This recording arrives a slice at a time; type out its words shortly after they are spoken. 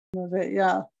of it.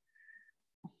 Yeah.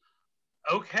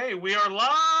 Okay, we are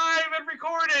live and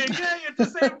recording. Yay, at the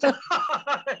same time.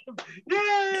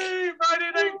 Yay,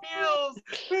 Friday Night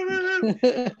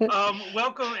Feels.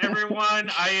 Welcome everyone.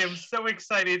 I am so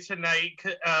excited tonight,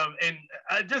 and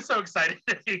just so excited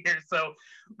to be here. So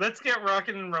let's get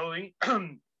rocking and rolling.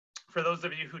 For those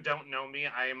of you who don't know me,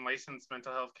 I am licensed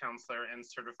mental health counselor and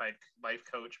certified life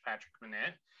coach, Patrick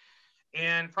Monette.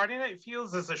 And Friday Night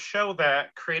Feels is a show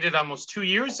that created almost 2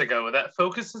 years ago that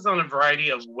focuses on a variety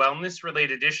of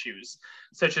wellness-related issues,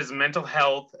 such as mental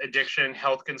health, addiction,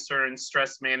 health concerns,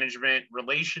 stress management,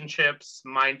 relationships,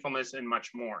 mindfulness, and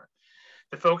much more.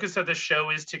 The focus of the show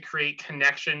is to create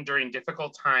connection during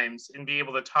difficult times and be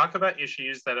able to talk about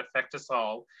issues that affect us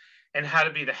all and how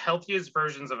to be the healthiest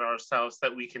versions of ourselves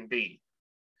that we can be.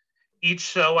 Each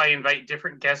show, I invite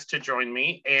different guests to join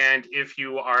me. And if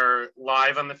you are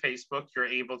live on the Facebook, you're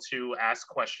able to ask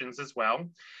questions as well.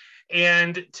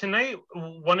 And tonight,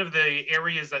 one of the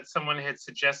areas that someone had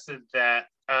suggested that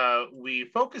we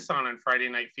focus on Friday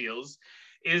Night Feels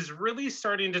is really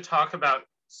starting to talk about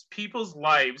people's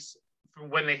lives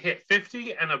when they hit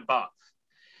 50 and above.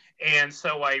 And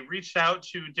so I reached out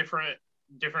to different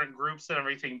groups and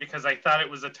everything because I thought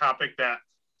it was a topic that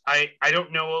I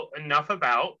don't know enough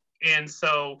about. And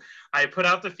so I put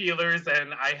out the feelers,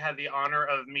 and I had the honor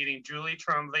of meeting Julie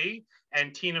Trombley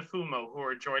and Tina Fumo, who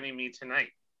are joining me tonight.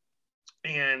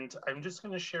 And I'm just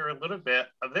going to share a little bit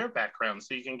of their background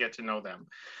so you can get to know them.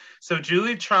 So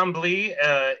Julie Trombley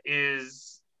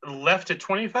is left a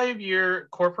 25-year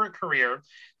corporate career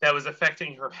that was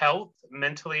affecting her health,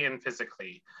 mentally and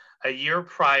physically. A year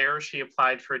prior, she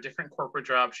applied for a different corporate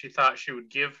job she thought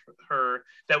would give her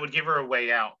a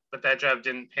way out, but that job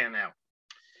didn't pan out.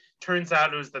 Turns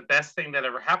out it was the best thing that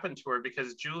ever happened to her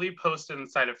because Julie posted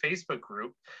inside a Facebook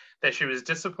group that she was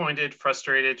disappointed,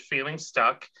 frustrated, feeling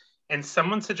stuck, and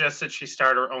someone suggested she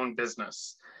start her own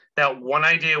business. That one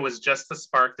idea was just the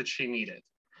spark that she needed.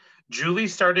 Julie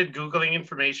started Googling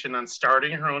information on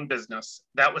starting her own business.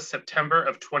 That was September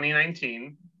of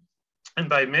 2019. And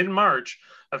by mid-March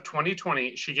of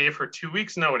 2020, she gave her 2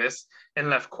 weeks notice and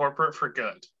left corporate for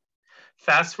good.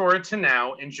 Fast forward to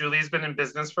now, and Julie's been in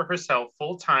business for herself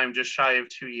full-time just shy of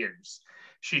 2 years.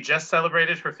 She just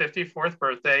celebrated her 54th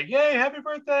birthday. Yay, happy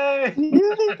birthday!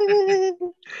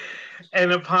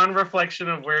 And upon reflection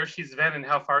of where she's been and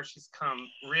how far she's come,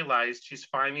 realized she's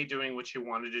finally doing what she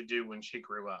wanted to do when she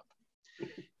grew up.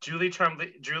 Julie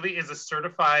is a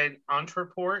certified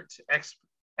entrepreneur,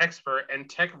 expert, and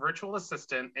tech virtual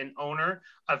assistant and owner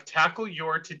of Tackle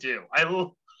Your To-Do. I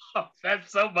love that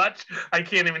so much. I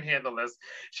can't even handle this.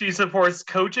 She supports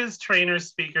coaches, trainers,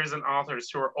 speakers, and authors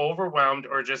who are overwhelmed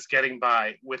or just getting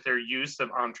by with their use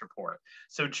of Entrepreneur.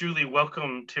 So Julie,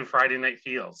 welcome to Friday Night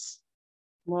Feels.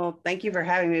 Well, thank you for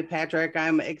having me, Patrick.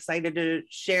 I'm excited to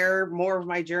share more of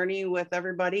my journey with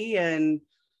everybody and,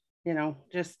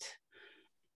 just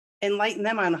enlighten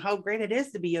them on how great it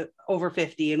is to be over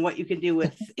 50 and what you can do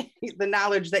with the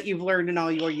knowledge that you've learned in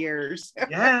all your years.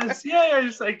 Yes.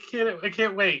 Yeah. I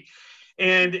can't wait.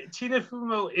 And Tina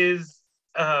Fumo is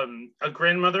a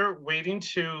grandmother waiting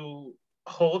to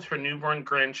hold her newborn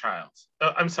grandchild.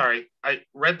 I'm sorry. I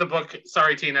read the book.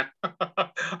 Sorry, Tina.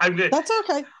 I'm good. That's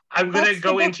okay. I'm going to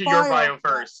go into your bio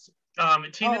first.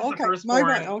 Tina's okay. the firstborn.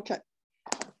 Okay.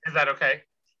 Is that okay?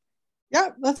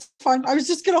 Yeah, that's fine. I was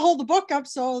just going to hold the book up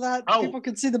so that people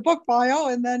can see the book bio,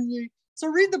 and then so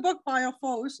read the book bio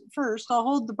first. I'll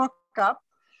hold the book up,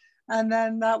 and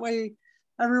then that way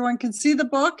everyone can see the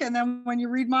book, and then when you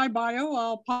read my bio,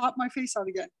 I'll pop my face out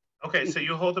again. Okay, so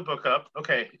you hold the book up.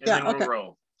 Okay, and then we'll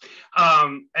roll.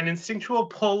 An instinctual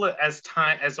pull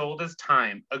as old as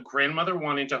time, a grandmother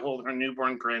wanting to hold her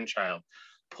newborn grandchild,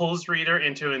 pulls reader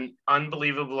into an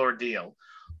unbelievable ordeal.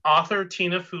 Author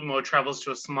Tina Fumo travels to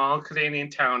a small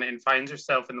Canadian town and finds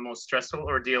herself in the most stressful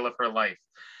ordeal of her life.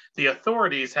 The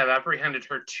authorities have apprehended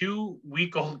her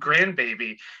 2-week-old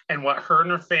grandbaby, and what her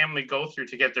and her family go through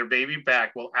to get their baby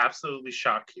back will absolutely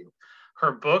shock you.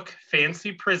 Her book,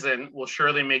 Fancy Prison, will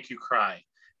surely make you cry,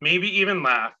 maybe even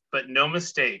laugh, but no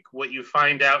mistake, what you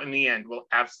find out in the end will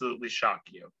absolutely shock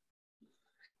you.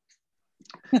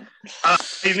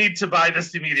 You need to buy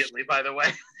this immediately, by the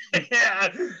way. Yeah.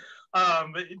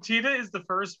 Tina is the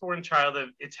firstborn child of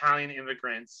Italian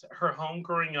immigrants. Her home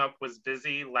growing up was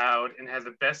busy, loud, and had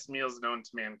the best meals known to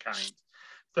mankind.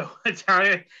 Though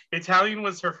Italian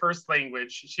was her first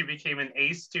language, she became an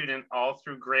A student all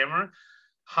through grammar,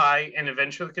 high, and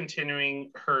eventually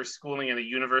continuing her schooling at a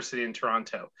university in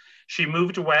Toronto. She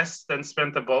moved west, then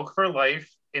spent the bulk of her life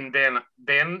in Banff,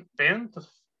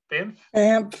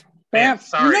 Banff.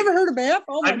 Sorry. You never heard of Banff?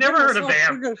 Oh my I've never heard of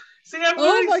Banff. See, I'm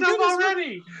learning stuff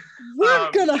already.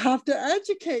 We're gonna have to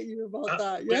educate you about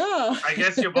that. Yeah. I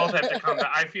guess you'll both have to come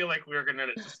back. I feel like we're gonna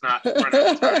just not run out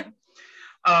of time.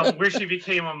 Where she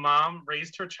became a mom,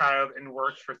 raised her child, and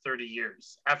worked for 30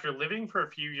 years. After living for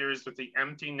a few years with the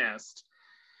empty nest,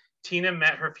 Tina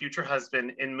met her future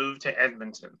husband and moved to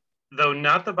Edmonton. Though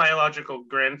not the biological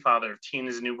grandfather of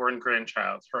Tina's newborn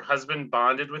grandchild, her husband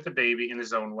bonded with the baby in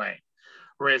his own way.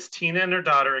 Whereas Tina and her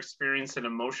daughter experienced an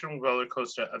emotional roller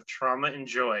coaster of trauma and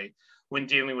joy when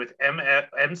dealing with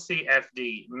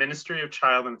MCFD, Ministry of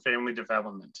Child and Family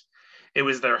Development. It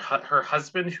was her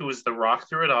husband who was the rock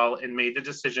through it all and made the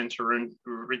decision to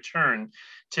return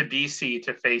to BC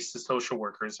to face the social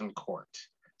workers in court.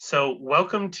 So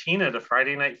welcome, Tina, to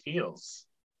Friday Night Feels.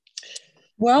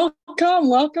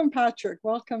 Welcome, Patrick.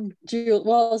 Welcome, Julie.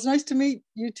 Well, it's nice to meet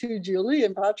you two, Julie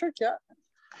and Patrick. Yeah.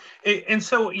 And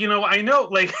so, I know,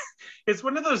 like, it's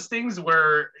one of those things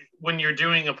where when you're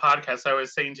doing a podcast, I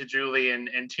was saying to Julie and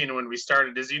Tina when we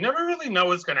started, is you never really know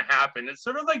what's going to happen. It's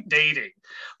sort of like dating.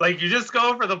 Like, you just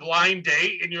go for the blind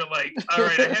date and you're like, all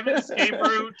right, I have an escape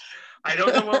route. I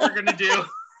don't know what we're going to do.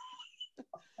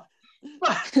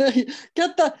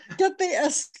 get the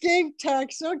escape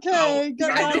text. Okay.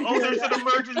 There's an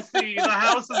emergency. The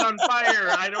house is on fire.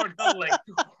 I don't know. Like,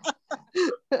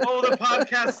 the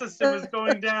podcast system is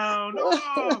going down.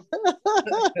 Oh.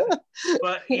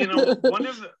 But one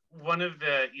of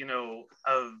the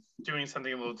of doing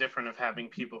something a little different, of having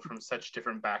people from such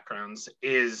different backgrounds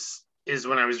is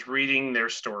when I was reading their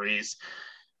stories,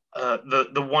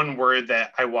 the one word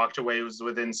that I walked away was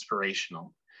with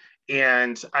inspirational.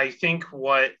 And I think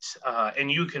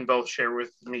and you can both share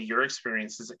with me your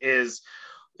experiences, is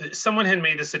someone had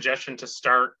made the suggestion to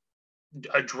start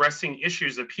addressing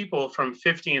issues of people from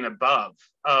 50 and above,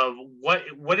 of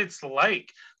what it's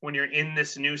like when you're in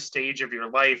this new stage of your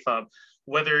life, of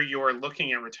whether you're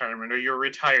looking at retirement or you're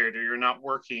retired or you're not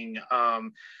working,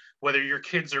 whether your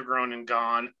kids are grown and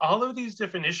gone, all of these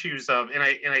different issues of, and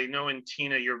I know in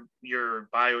Tina, your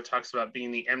bio talks about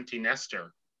being the empty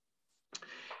nester.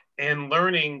 And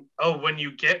learning, when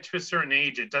you get to a certain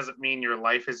age, it doesn't mean your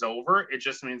life is over. It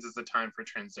just means it's a time for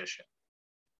transition.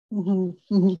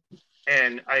 Mm-hmm. Mm-hmm.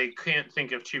 And I can't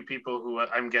think of two people who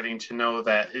I'm getting to know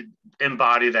that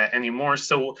embody that anymore.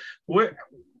 So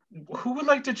who would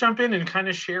like to jump in and kind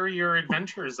of share your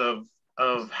adventures of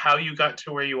how you got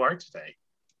to where you are today?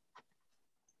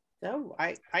 So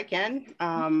I can.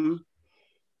 As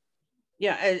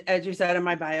you said in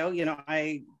my bio,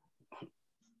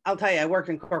 I'll tell you, I worked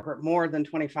in corporate more than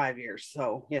 25 years.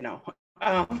 So, the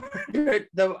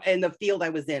field I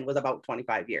was in was about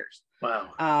 25 years. Wow.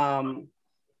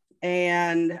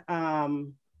 I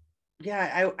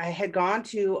had gone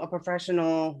to a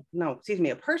personal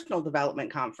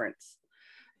development conference.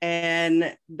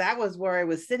 And that was where I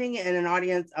was sitting in an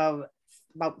audience of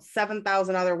about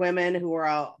 7,000 other women who were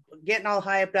all getting all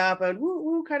hyped up and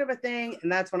woo kind of a thing.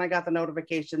 And that's when I got the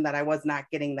notification that I was not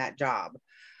getting that job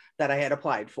that I had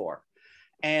applied for.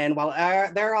 And while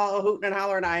they're all hooting and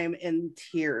hollering, I am in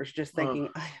tears, just thinking,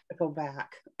 I have to go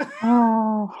back.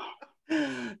 Oh.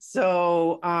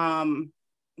 So,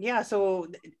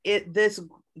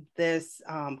 this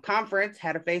conference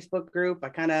had a Facebook group. I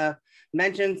kind of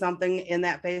mentioned something in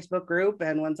that Facebook group.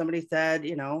 And when somebody said, have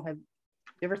you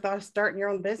ever thought of starting your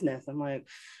own business? I'm like,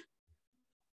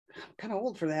 I'm kind of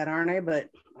old for that, aren't I? But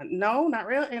no, not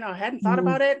really. I hadn't thought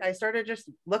about it. I started just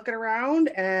looking around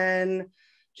and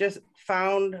just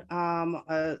found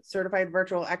a certified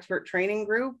virtual expert training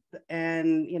group.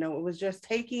 And, it was just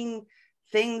taking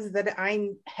things that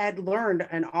I had learned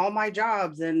in all my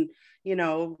jobs and,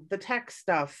 the tech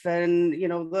stuff and,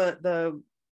 the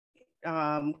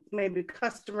maybe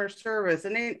customer service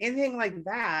and anything like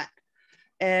that.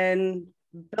 And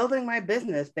building my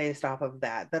business based off of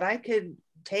that I could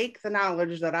take the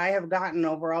knowledge that I have gotten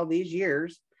over all these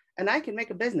years and I can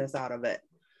make a business out of it.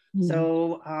 Mm-hmm.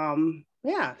 So,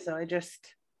 so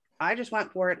I just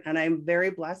went for it. And I'm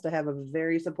very blessed to have a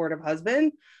very supportive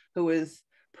husband who is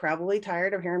probably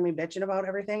tired of hearing me bitching about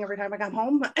everything every time I come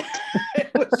home. It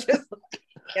was just like,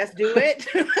 yes, do it.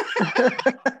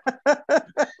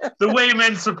 The way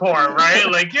men support, right?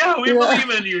 Like, we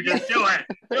believe in you. Just do it.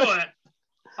 Do it.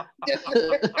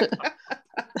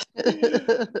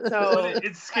 So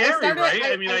it's scary,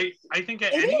 right? I think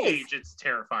at any age it's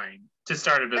terrifying to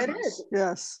start a business. It is.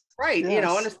 Yes. Right.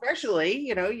 Yes. And especially,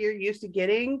 you're used to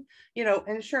getting,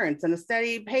 insurance and a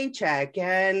steady paycheck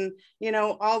and,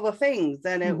 all the things.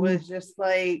 And it was just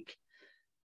like,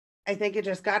 I think it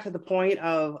just got to the point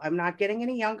of I'm not getting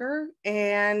any younger,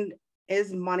 and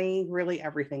is money really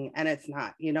everything? And it's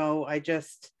not.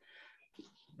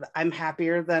 I'm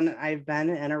happier than I've been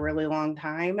in a really long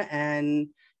time. And,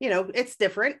 you know, it's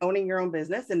different owning your own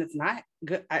business, and it's not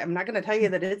good. I'm not going to tell you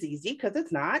that it's easy, because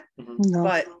it's not, No.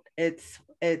 but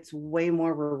it's way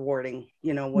more rewarding,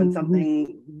 you know, when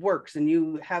something works and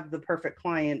you have the perfect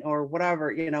client or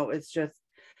whatever, you know, it's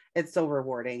so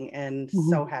rewarding, and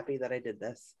so happy that I did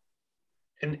this.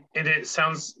 And it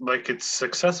sounds like it's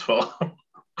successful.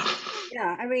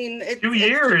 Yeah, I mean, 2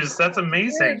 years. That's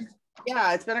amazing.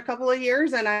 Yeah, it's been a couple of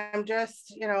years, and I'm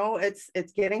just, you know, it's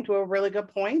getting to a really good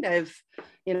point. I've,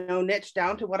 you know, niched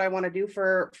down to what I want to do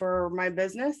for my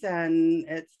business, and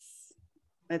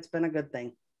it's been a good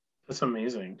thing. That's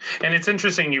amazing. And it's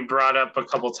interesting, you brought up a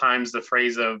couple times the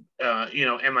phrase of, you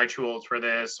know, am I too old for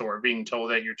this, or being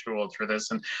told that you're too old for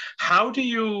this. And how did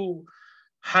you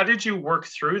work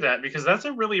through that? Because that's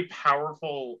a really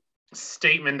powerful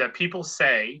statement that people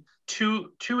say to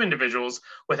individuals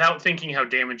without thinking how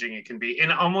damaging it can be,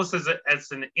 and almost as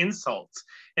an insult,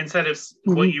 instead of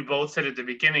what you both said at the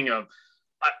beginning of,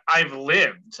 I've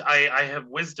lived, I have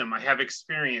wisdom, I have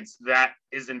experience that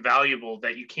is invaluable,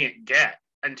 that you can't get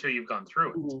until you've gone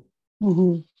through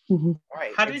it.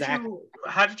 Right. How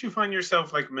did you find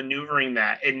yourself like maneuvering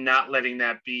that and not letting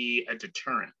that be a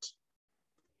deterrent?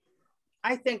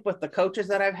 I think with the coaches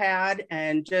that I've had,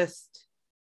 and just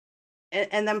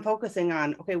and them focusing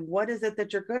on, okay, what is it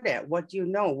that you're good at? What do you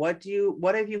know? What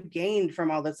have you gained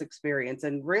from all this experience?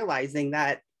 And realizing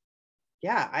that,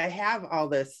 yeah, I have all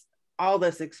this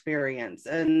experience,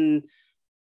 and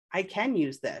I can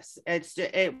use this. I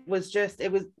think it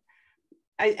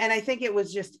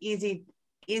was just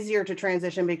easier to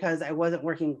transition, because I wasn't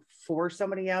working for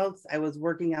somebody else. I was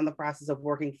working on the process of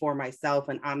working for myself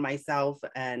and on myself.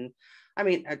 And I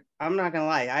mean, I'm not going to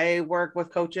lie, I work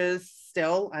with coaches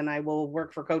still, and I will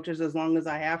work for coaches as long as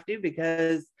I have to,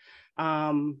 because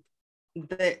I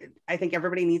think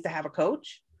everybody needs to have a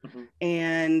coach.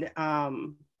 And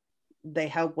they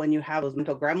help when you have those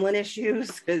mental gremlin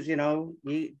issues, because, you know,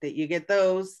 you get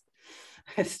those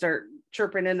start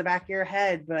chirping in the back of your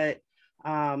head. But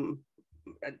I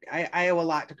owe a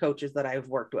lot to coaches that I've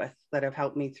worked with that have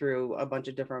helped me through a bunch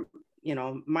of different, you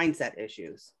know, mindset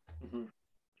issues.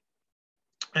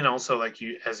 And also, like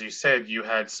as you said, you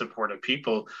had supportive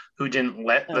people who didn't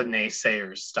let the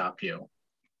naysayers stop you.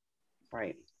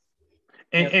 Right.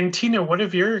 And Tina, what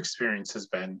have your experiences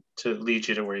been to lead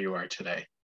you to where you are today?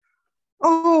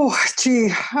 Oh,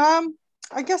 gee. I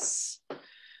guess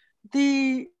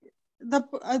I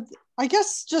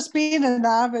guess just being an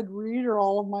avid reader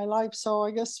all of my life. So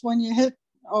I guess when you hit,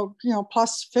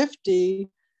 plus 50,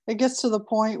 it gets to the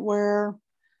point where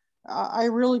I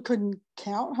really couldn't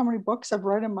count how many books I've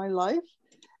read in my life.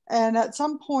 And at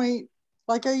some point,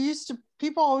 like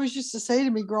people always used to say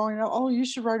to me growing up, oh, you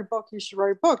should write a book,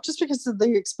 just because of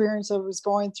the experience I was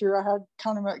going through. I had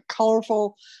kind of a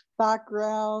colorful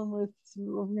background with,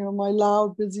 my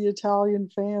loud, busy Italian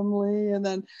family, and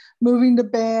then moving to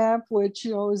Banff, which,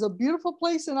 is a beautiful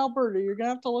place in Alberta. You're going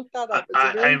to have to look that up. It's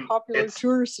a very popular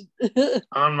tourist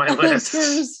on my list.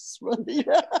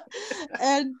 Yeah.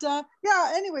 And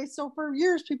anyway, so for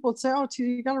years people would say, oh, Tina,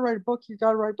 you got to write a book.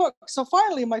 So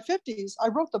finally in my 50s, I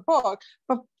wrote the book,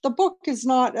 but the book is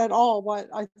not at all what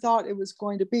I thought it was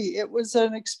going to be. It was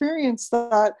an experience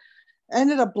that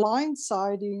ended up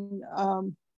blindsiding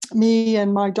me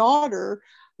and my daughter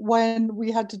when we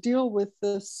had to deal with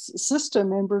this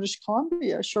system in British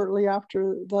Columbia shortly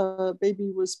after the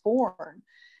baby was born.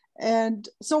 And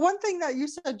so one thing that you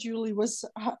said, Julie, was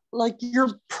like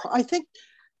I think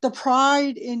the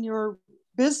pride in your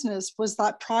business was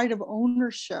that pride of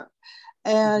ownership.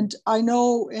 And I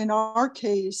know in our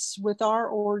case with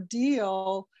our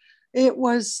ordeal, it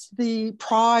was the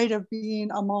pride of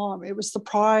being a mom. It was the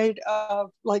pride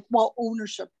of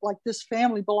ownership, like this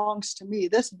family belongs to me.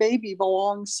 This baby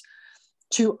belongs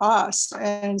to us.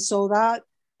 And so that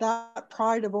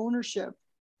pride of ownership,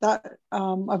 that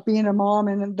of being a mom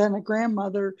and then a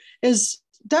grandmother, is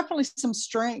definitely some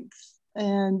strength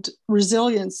and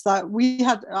resilience that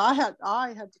I had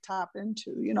to tap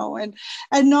into,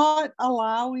 and not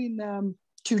allowing them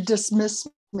to dismiss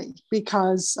me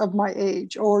because of my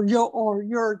age, or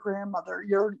you're a grandmother,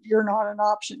 you're not an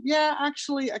option. Yeah,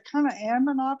 actually I kind of am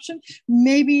an option,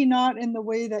 maybe not in the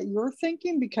way that you're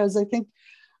thinking, because I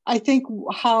think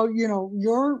how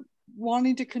you're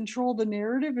wanting to control the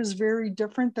narrative is very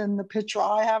different than the picture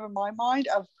I have in my mind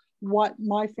of what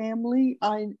my family,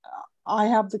 I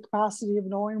have the capacity of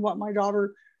knowing what my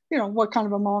daughter, what kind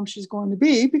of a mom she's going to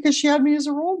be, because she had me as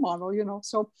a role model,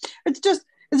 so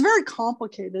it's very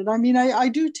complicated. I mean, I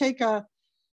do take a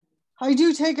I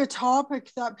do take a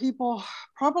topic that people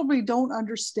probably don't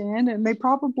understand, and they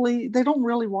don't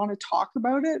really want to talk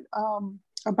about it,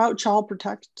 about child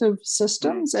protective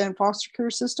systems and foster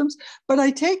care systems. But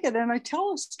I take it and I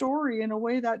tell a story in a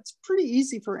way that's pretty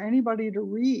easy for anybody to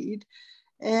read.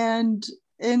 And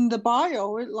in the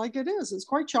bio, it's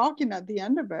quite shocking at the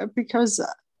end of it, because,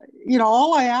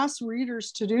 all I ask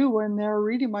readers to do when they're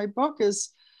reading my book is,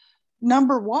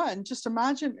 number one, just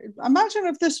imagine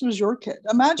if this was your kid.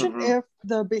 Imagine if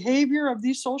the behavior of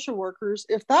these social workers,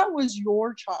 if that was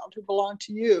your child who belonged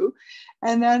to you.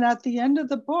 And then at the end of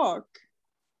the book,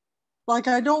 like,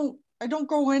 I don't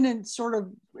go in and sort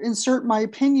of insert my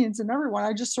opinions in everyone.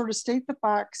 I just sort of state the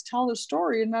facts, tell the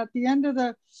story. And at the end of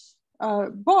the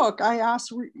book, I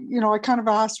kind of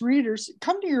ask readers,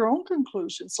 come to your own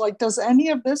conclusions. Like, does any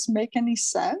of this make any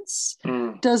sense?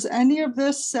 Does any of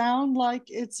this sound like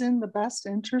it's in the best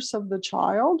interest of the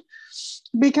child?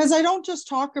 Because I don't just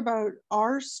talk about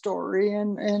our story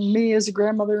and me as a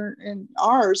grandmother and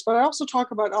ours, but I also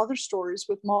talk about other stories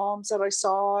with moms that I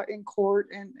saw in court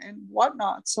and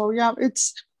whatnot. So yeah,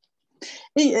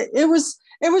 it was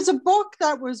a book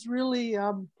that was really,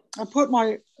 I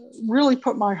really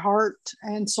put my heart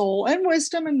and soul and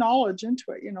wisdom and knowledge into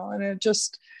it, and it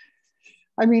just,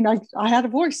 I had a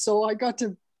voice, so I got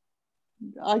to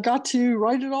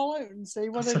write it all out and say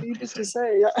what I needed to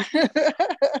say.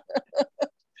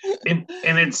 and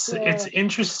it's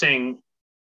interesting,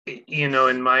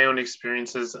 in my own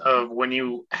experiences of when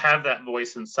you have that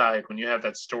voice inside, when you have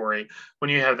that story, when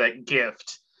you have that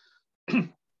gift,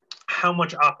 how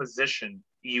much opposition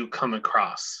you come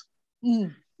across.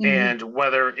 And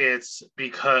whether it's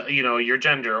because, your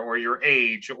gender or your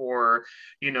age or,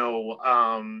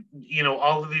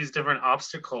 all of these different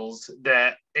obstacles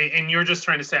that, and you're just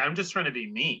trying to say, I'm just trying to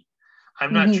be me.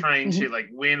 I'm not trying to like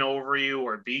win over you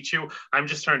or beat you. I'm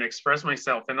just trying to express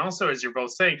myself. And also, as you're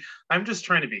both saying, I'm just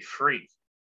trying to be free.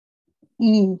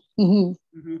 And,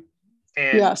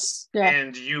 yes. Yeah.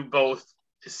 And you both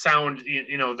sound,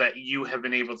 that you have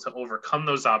been able to overcome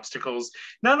those obstacles,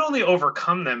 not only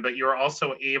overcome them, but you're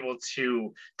also able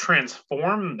to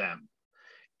transform them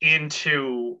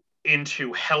into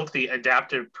healthy,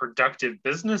 adaptive, productive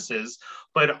businesses,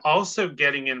 but also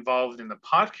getting involved in the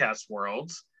podcast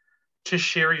world to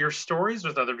share your stories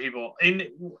with other people. And,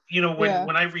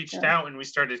 when I reached out and we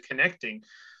started connecting,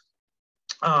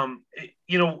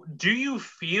 do you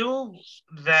feel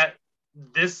that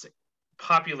this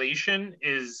population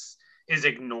is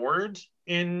ignored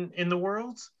in the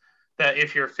world? That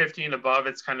if you're 50 and above,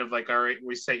 it's kind of like, all right,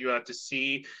 we set you out to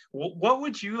sea. What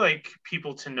would you like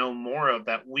people to know more of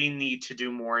that we need to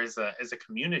do more as a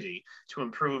community to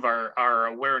improve our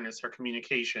awareness, our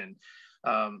communication,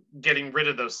 getting rid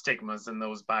of those stigmas and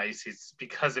those biases?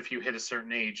 Because if you hit a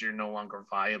certain age, you're no longer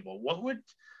viable.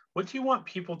 What do you want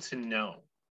people to know?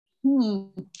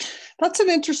 That's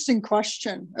an interesting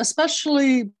question,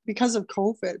 especially because of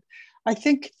COVID. I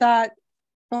think that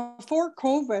before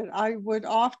COVID, I would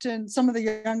often, some of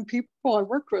the young people I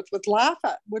worked with would laugh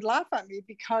at me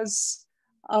because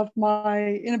of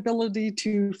my inability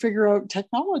to figure out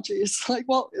technology. It's like,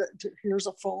 well, here's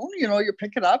a phone, you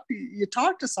pick it up, you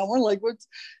talk to someone, like, what's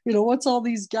all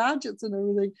these gadgets and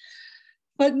everything.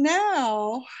 But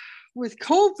now, with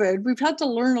COVID, we've had to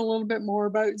learn a little bit more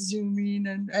about Zooming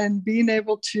and being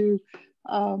able to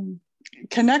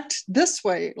connect this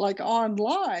way, like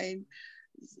online.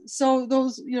 So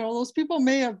those people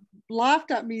may have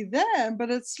laughed at me then, but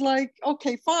it's like,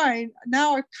 okay, fine.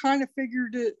 Now I've kind of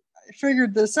figured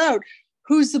this out.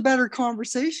 Who's the better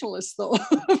conversationalist though?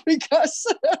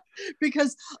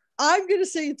 because I'm going to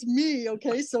say it's me.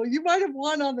 Okay. So you might've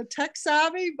won on the tech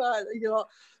savvy, but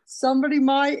somebody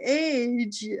my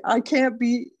age, I can't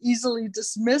be easily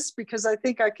dismissed because I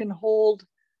think I can hold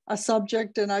a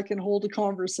subject and I can hold a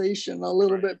conversation a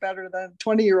little bit better than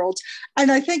 20-year-olds. And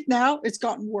I think now it's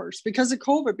gotten worse because of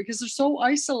COVID, because they're so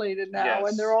isolated now.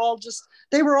 And they're all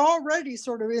they were already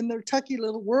sort of in their techie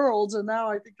little worlds. And now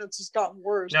I think that's just gotten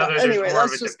worse. Now there's more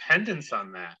of a dependence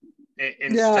on that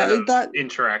instead of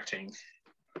interacting.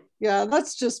 Yeah,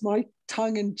 that's just my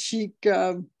tongue-in-cheek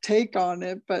take on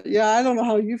it. But yeah, I don't know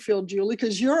how you feel, Julie,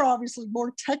 because you're obviously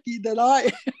more techie than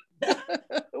I am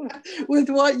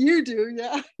with what you do.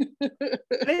 Yeah.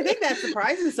 And I think that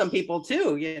surprises some people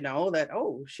too, that,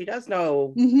 oh, she does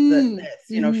know this,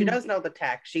 she does know the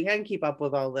tech. She can keep up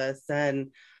with all this.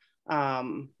 And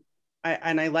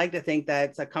I like to think that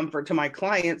it's a comfort to my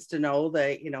clients to know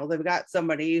that, they've got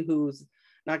somebody who's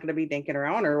not going to be dinking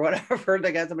around or whatever.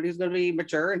 They got somebody who's going to be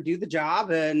mature and do the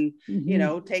job and,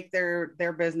 take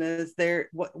their business,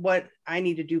 what I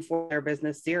need to do for their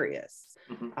business serious.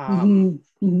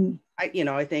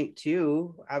 I think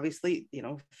too, obviously,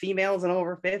 females and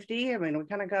over 50, I mean, we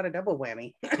kind of got a double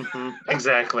whammy.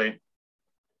 Exactly.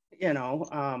 I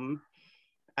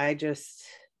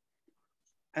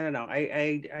don't know.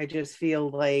 I just feel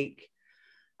like,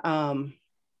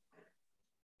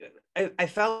 I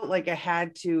felt like I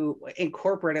had to, in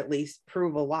corporate at least,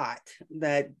 prove a lot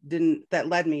that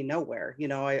led me nowhere.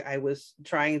 I was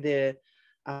trying to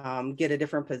get a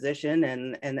different position,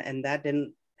 and that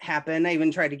didn't happen. I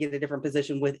even tried to get a different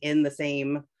position within the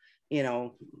same,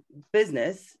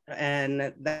 business,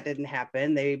 and that didn't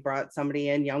happen. They brought somebody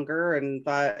in younger and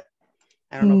thought,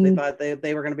 I don't know if they thought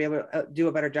they were going to be able to do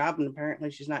a better job, and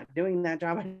apparently she's not doing that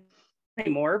job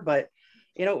anymore. But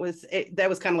that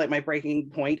was kind of like my breaking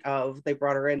point of, they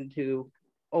brought her in to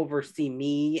oversee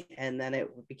me, and then it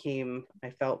became,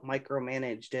 I felt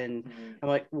micromanaged, and I'm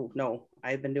like, oh, no,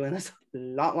 I've been doing this a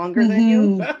lot longer than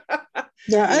you.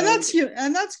 Yeah,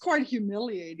 and that's quite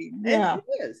humiliating. Yeah, it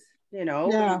is.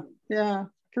 Yeah,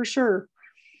 for sure.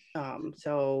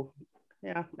 So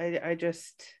yeah, I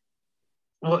just.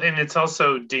 Well, and it's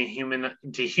also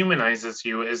dehumanizes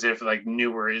you, as if like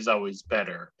newer is always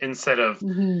better, instead of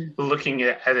looking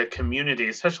at a community,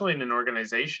 especially in an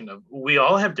organization, of we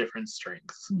all have different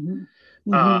strengths.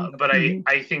 But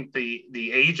I think the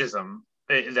ageism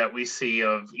that we see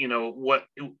of,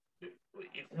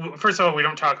 first of all, we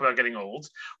don't talk about getting old.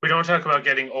 We don't talk about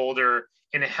getting older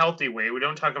in a healthy way. We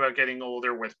don't talk about getting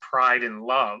older with pride and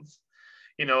love.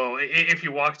 If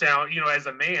you walk down, as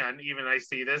a man, even I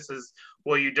see this as,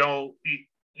 well, you don't,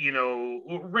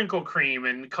 wrinkle cream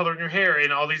and coloring your hair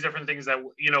and all these different things that,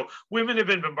 women have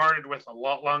been bombarded with a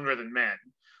lot longer than men.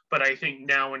 But I think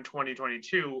now in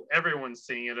 2022, everyone's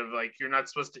seeing it of like, you're not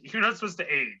supposed to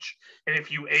age. And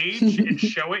if you age and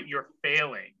show it, you're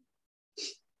failing.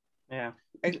 Yeah.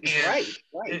 Right.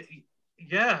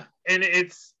 Yeah. And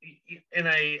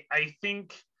I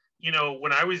think,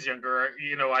 when I was younger,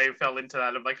 I fell into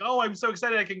that of like, oh, I'm so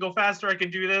excited, I can go faster, I can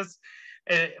do this.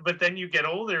 But then you get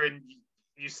older and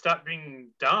you stop being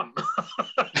dumb.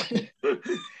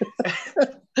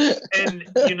 And,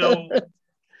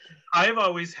 I've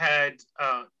always had,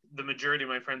 the majority of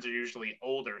my friends are usually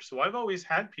older. So I've always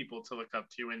had people to look up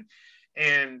to.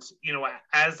 And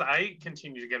as I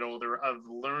continue to get older, of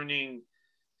learning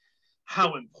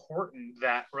how important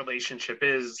that relationship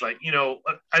is. Like,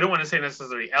 I don't want to say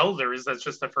necessarily elders, that's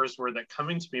just the first word that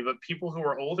coming to me, but people who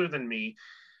are older than me,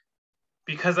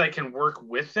 because I can work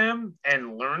with them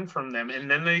and learn from them, and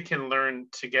then they can learn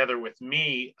together with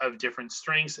me of different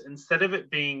strengths, instead of it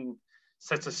being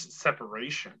such a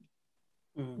separation.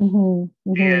 And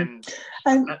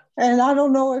I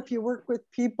don't know if you work with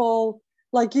people,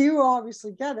 like, you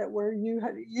obviously get it, where you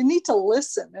need to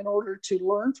listen in order to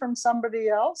learn from somebody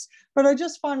else. But I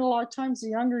just find a lot of times the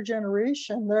younger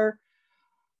generation, they're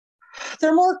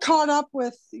more caught up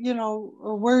with,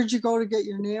 where did you go to get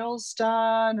your nails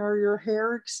done, or your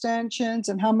hair extensions,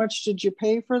 and how much did you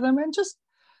pay for them? And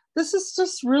this is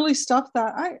just really stuff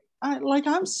that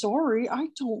I'm sorry, I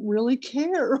don't really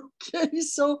care. Okay.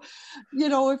 So,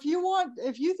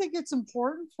 if you think it's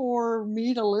important for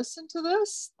me to listen to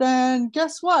this, then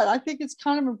guess what? I think it's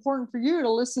kind of important for you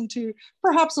to listen to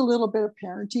perhaps a little bit of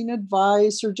parenting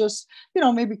advice, or just,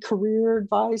 maybe career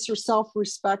advice or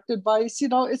self-respect advice.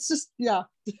 It's just, yeah.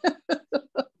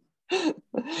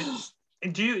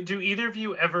 Do either of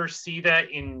you ever see that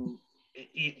in,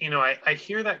 I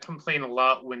hear that complaint a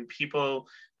lot when people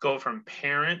go from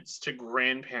parents to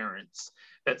grandparents,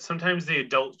 that sometimes the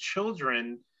adult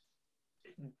children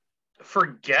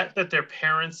forget that their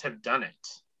parents have done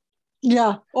it.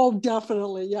 Yeah. Oh,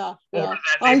 definitely. Yeah. Or that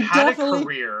they've had a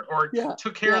career, or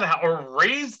took care of the house, or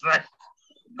raised them.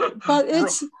 But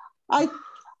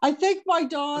I think my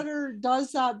daughter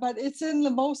does that, but it's in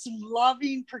the most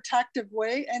loving, protective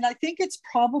way. And I think it's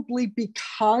probably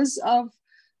because of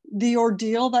the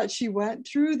ordeal that she went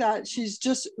through, that she's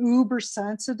just uber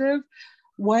sensitive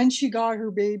when she got her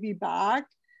baby back.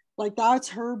 Like, that's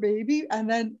her baby.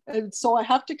 And so I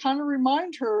have to kind of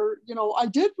remind her, I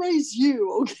did raise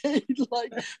you, okay?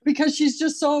 Like, because she's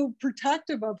just so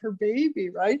protective of her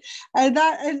baby, right? And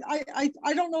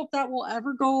I don't know if that will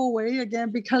ever go away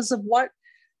again, because of what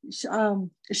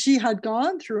she had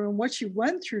gone through and what she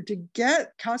went through to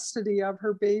get custody of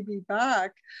her baby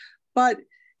back. But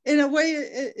in a way,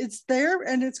 it's there,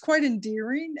 and it's quite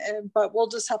endearing, but we'll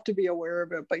just have to be aware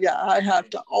of it. But yeah, I have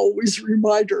to always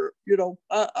remind her,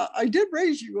 I did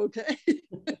raise you, okay?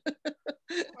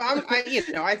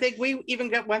 I think we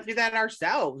even went through that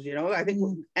ourselves. I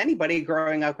think anybody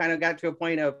growing up kind of got to a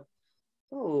point of,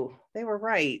 oh, they were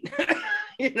right.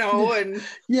 you know, and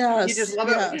yes, you just love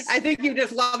yes. it. I think you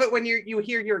just love it when you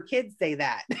hear your kids say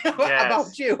that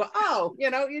about you. Oh, you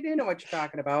know, you do know what you're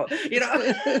talking about, you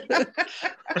know.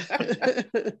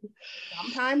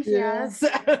 Sometimes, yes.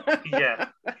 Yeah.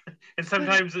 And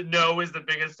sometimes no is the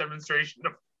biggest demonstration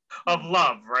of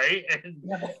love, right? And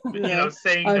you know,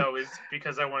 saying no is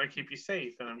because I want to keep you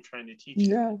safe and I'm trying to teach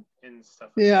you and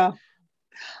stuff like that.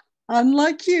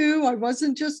 Unlike you, I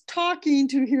wasn't just talking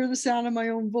to hear the sound of my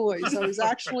own voice. I was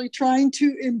actually trying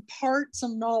to impart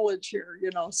some knowledge here, you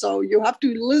know, so you have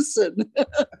to listen.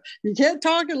 You can't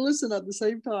talk and listen at the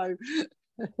same time.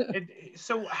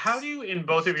 So how do you, in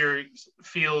both of your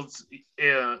fields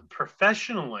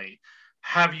professionally,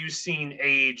 have you seen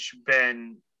age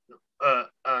been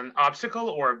an obstacle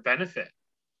or a benefit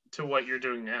to what you're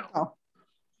doing now? Oh,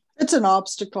 it's an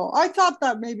obstacle. I thought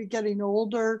that maybe getting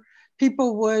older,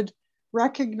 people would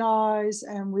recognize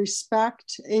and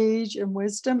respect age and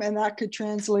wisdom, and that could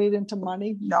translate into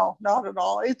money. No, not at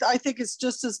all. I think it's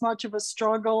just as much of a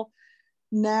struggle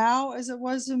now as it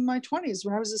was in my 20s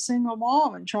when I was a single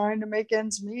mom and trying to make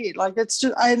ends meet. Like, it's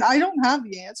just, I don't have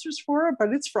the answers for it,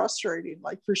 but it's frustrating,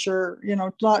 like, for sure, you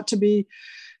know, not to be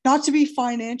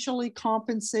financially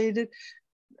compensated.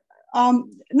 Not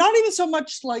even so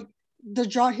much like the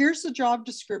job, here's the job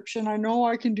description, I know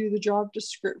I can do the job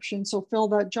description, so fill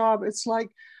that job. It's like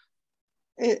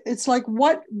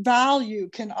what value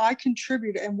can I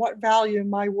contribute and what value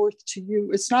am I worth to you?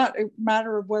 It's not a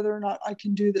matter of whether or not I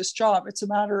can do this job, it's a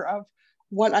matter of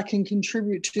what I can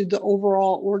contribute to the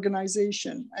overall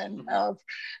organization, and of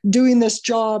doing this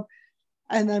job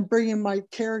and then bringing my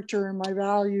character and my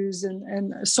values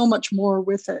and so much more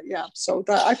with it. So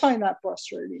that I find that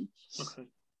frustrating.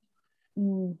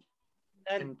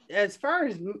 And as far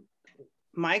as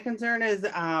my concern is,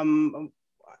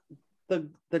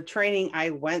 the training I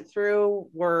went through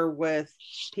were with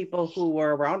people who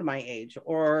were around my age,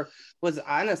 or was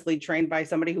honestly trained by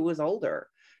somebody who was older,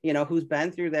 you know, who's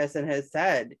been through this and has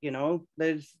said, you know,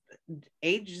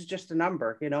 age is just a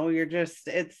number, you know,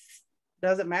 it's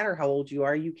doesn't matter how old you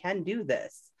are, you can do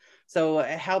this. So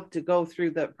it helped to go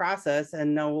through the process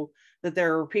and know that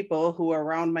there are people who are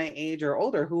around my age or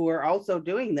older who are also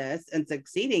doing this and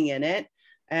succeeding in it.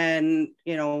 And,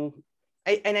 you know,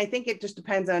 I think it just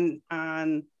depends on,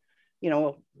 you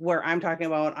know, where I'm talking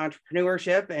about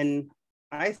entrepreneurship. And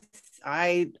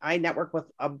I network with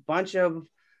a bunch of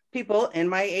people in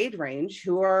my age range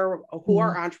who are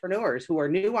entrepreneurs, who are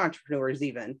new entrepreneurs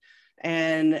even.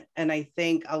 And I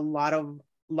think a lot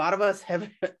of us have,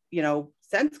 you know,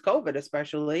 since COVID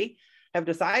especially, have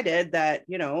decided that,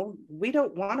 you know, we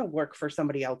don't want to work for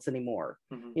somebody else anymore.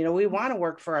 You know, we want to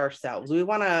work for ourselves. We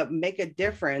want to make a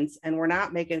difference, and we're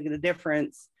not making a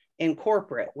difference in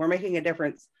corporate. We're making a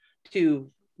difference to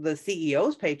the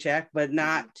CEO's paycheck, but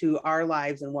not to our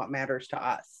lives and what matters to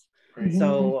us.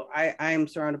 So I am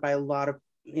surrounded by a lot of,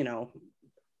 you know,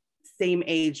 same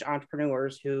age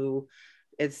entrepreneurs who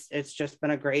it's just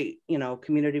been a great, you know,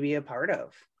 community to be a part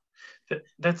of.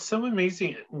 That's so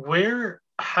amazing.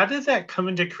 How did that come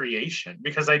into creation?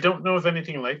 Because I don't know if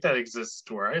anything like that exists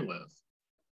where I live.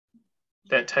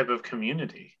 That type of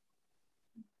community.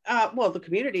 Well, the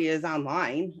community is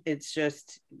online. It's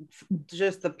just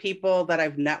the people that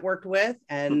I've networked with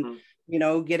and, you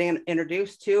know, getting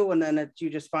introduced to, and then you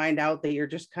just find out that you're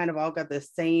just kind of all got the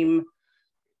same,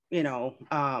 you know,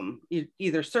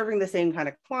 either serving the same kind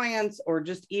of clients or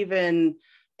just even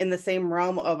in the same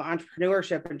realm of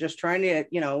entrepreneurship and just trying to,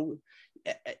 you know,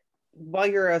 while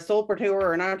you're a solopreneur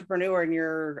or an entrepreneur and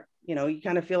you're, you know, you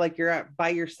kind of feel like you're by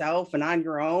yourself and on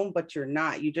your own, but you're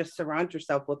not. You just surround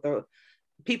yourself with the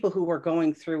people who are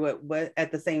going through it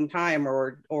at the same time,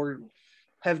 or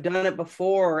have done it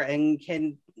before and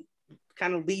can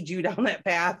kind of lead you down that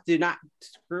path to not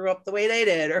screw up the way they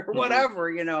did or whatever,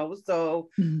 you know. So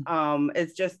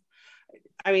it's just,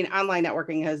 I mean, online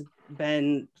networking has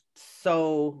been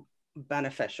so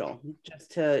beneficial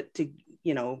just to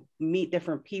you know, meet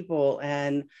different people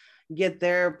and get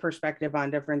their perspective on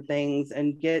different things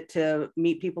and get to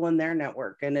meet people in their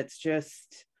network. And it's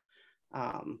just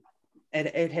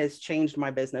it has changed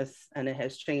my business, and it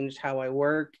has changed how I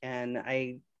work, and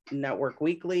I network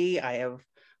weekly. I have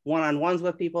one-on-ones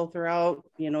with people throughout,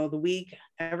 you know, the week,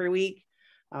 every week.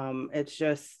 It's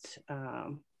just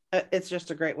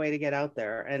a great way to get out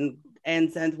there.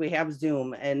 And since we have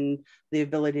Zoom and the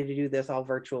ability to do this all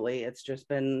virtually, it's just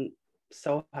been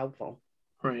so helpful.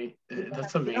 Right.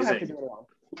 That's amazing.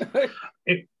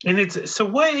 And it's, so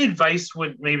what advice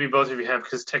would maybe both of you have,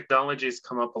 because technology has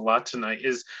come up a lot tonight,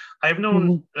 is I've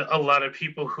known a lot of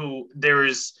people who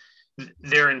there's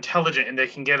they're intelligent and they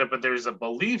can get it, but there's a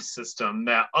belief system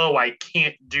that, oh, I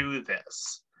can't do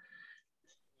this.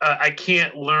 I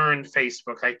can't learn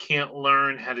Facebook. I can't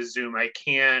learn how to Zoom. I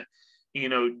can't,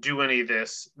 do any of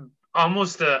this.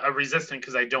 Almost a resistance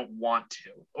because I don't want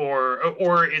to,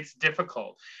 or it's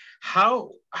difficult.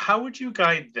 How would you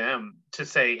guide them to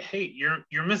say, hey,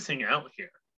 you're missing out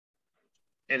here,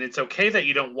 and it's okay that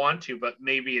you don't want to, but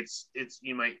maybe it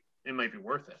might be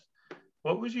worth it.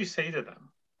 What would you say to them?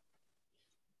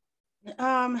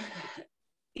 I'll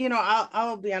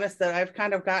be honest that I've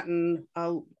kind of gotten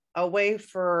away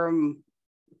from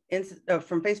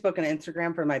Facebook and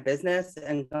Instagram for my business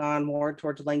and gone more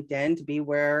towards LinkedIn to be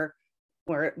where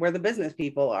the business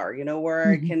people are, where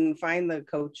I can find the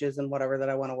coaches and whatever that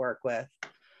I want to work with.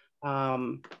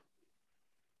 I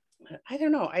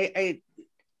don't know. It's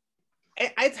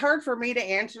hard for me to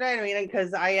answer that. I mean,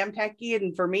 because I am techie,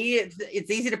 and for me,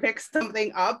 it's easy to pick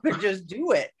something up and just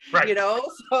do it, right.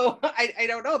 So I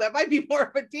don't know. That might be more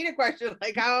of a Tina question,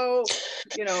 like how,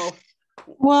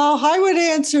 Well, I would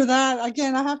answer that.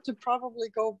 Again, I have to probably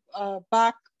go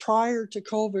back prior to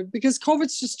COVID, because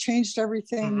COVID's just changed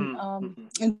everything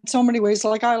in so many ways.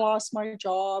 Like I lost my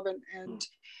job, and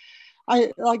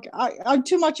I'm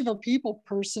too much of a people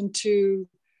person to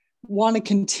want to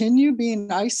continue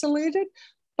being isolated.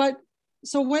 But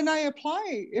so when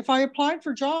if I applied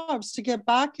for jobs to get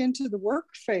back into the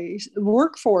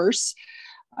workforce,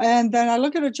 and then I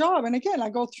look at a job, and again, I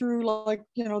go through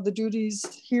the duties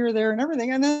here, there, and everything.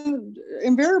 And then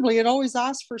invariably it always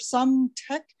asks for some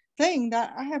tech thing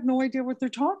that I have no idea what they're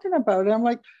talking about. And I'm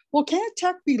like, well, can't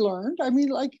tech be learned? I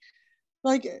mean,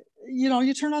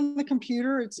 you turn on the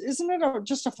computer, isn't it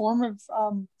just a form of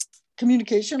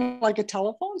communication, like a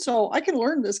telephone? So I can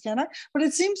learn this, can I? But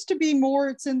it seems to be more,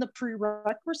 it's in the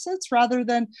prerequisites rather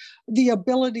than the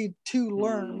ability to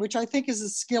learn, which I think is a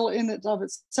skill in and of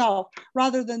itself,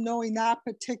 rather than knowing that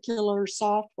particular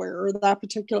software or that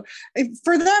particular.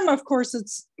 For them, of course,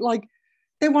 it's like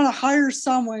they want to hire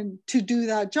someone to do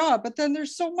that job, but then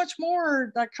there's so much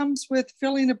more that comes with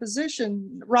filling a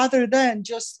position rather than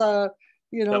just the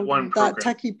that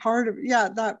techie part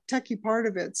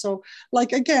of it. So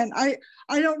again, I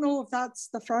don't know if that's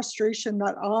the frustration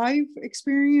that I've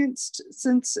experienced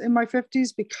since in my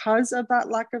 50s because of that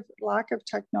lack of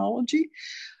technology.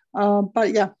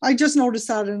 But yeah, I just noticed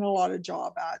that in a lot of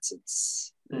job ads.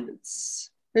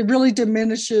 It really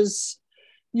diminishes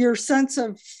your sense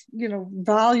of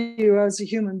value as a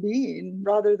human being,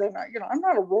 rather than I'm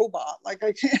not a robot.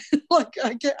 I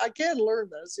can't learn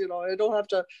this. I don't have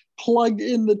to plug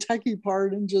in the techie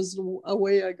part and just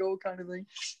away I go, kind of thing.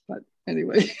 But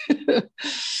anyway.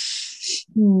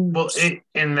 Well,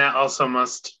 and that also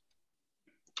must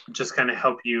just kind of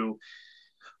help you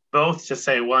both to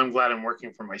say, well, I'm glad I'm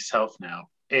working for myself now.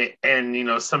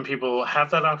 And some people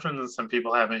have that option and some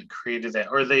people haven't created it,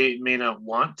 or they may not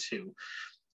want to.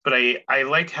 But I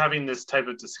like having this type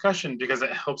of discussion because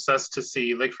it helps us to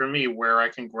see, like for me, where I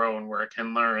can grow and where I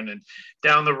can learn. And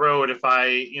down the road, if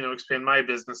I, expand my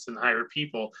business and hire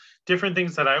people, different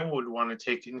things that I would want to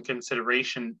take in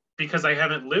consideration because I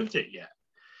haven't lived it yet.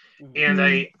 And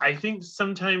I think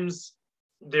sometimes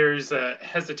there's a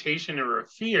hesitation or a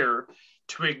fear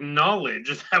to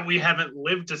acknowledge that we haven't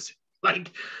lived I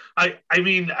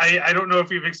don't know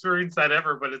if you've experienced that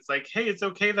ever, but it's like, hey, it's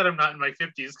okay that I'm not in my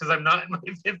 50s because I'm not in my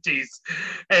 50s.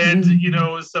 And,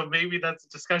 so maybe that's a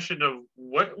discussion of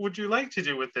what would you like to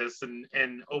do with this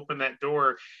and open that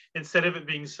door instead of it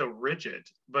being so rigid,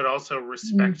 but also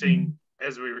respecting,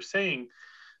 as we were saying,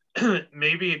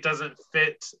 maybe it doesn't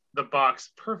fit the box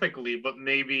perfectly, but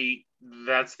maybe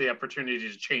that's the opportunity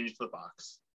to change the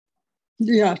box.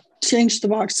 Yeah, change the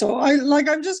box. So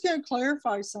I'm just going to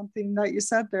clarify something that you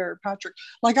said there, Patrick.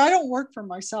 I don't work for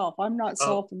myself. I'm not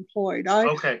self-employed.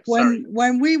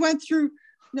 When we went through,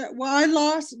 I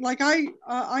lost,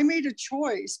 I made a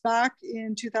choice back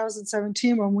in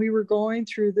 2017 when we were going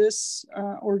through this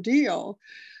ordeal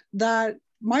that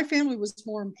my family was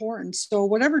more important. So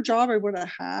whatever job I would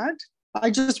have had, I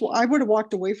would have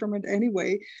walked away from it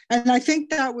anyway. And I think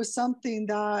that was something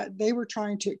that they were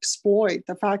trying to exploit,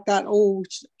 the fact that,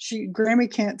 Grammy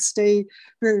can't stay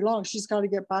very long. She's got to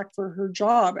get back for her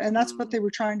job. And that's what they were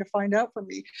trying to find out from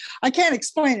me. I can't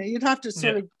explain it. You'd have to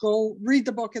sort of go read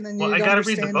the book and then you'd understand. I got to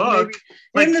read the book.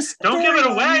 Don't give it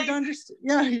away.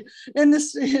 In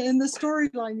the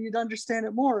storyline, you'd understand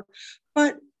it more.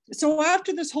 But so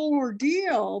after this whole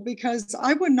ordeal, because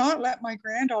I would not let my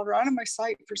granddaughter out of my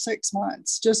sight for 6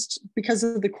 months, just because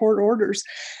of the court orders.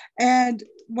 And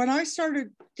when I started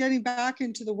getting back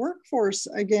into the workforce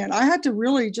again, I had to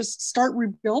really just start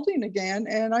rebuilding again.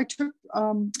 And I took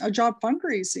a job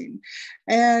fundraising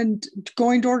and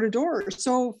going door to door.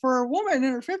 So for a woman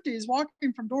in her 50s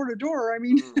walking from door to door, I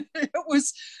mean, it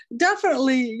was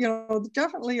definitely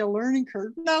a learning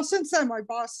curve. Now, since then, my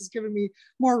boss has given me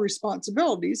more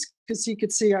responsibilities because he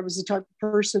could see I was the type of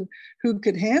person who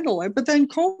could handle it. But then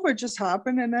COVID just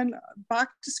happened, and then back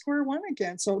to square one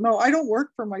again. So no, I don't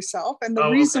work for myself. And the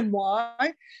reason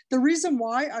why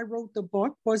I wrote the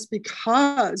book was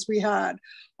because we had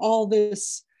all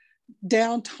this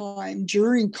downtime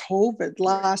during COVID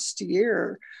last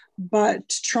year. But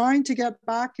trying to get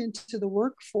back into the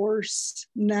workforce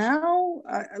now,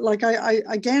 I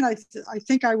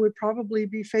think I would probably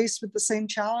be faced with the same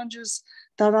challenges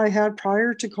that I had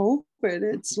prior to COVID.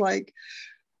 It's like,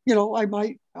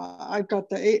 I've got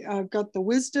the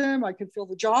wisdom, I can fill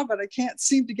the job, but I can't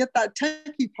seem to get that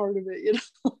techie part of it,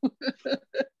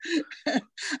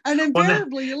 And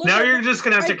invariably, now you're just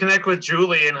gonna have to connect with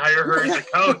Julie and hire her as a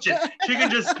coach, and she can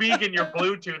just speak in your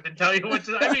Bluetooth and tell you what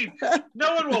to. I mean,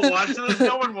 no one will watch this,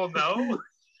 no one will know.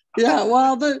 Yeah,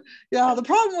 well, the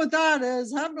problem with that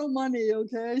is I have no money.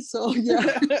 Okay, so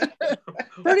yeah,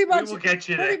 pretty much. We will get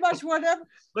you pretty there. much whatever.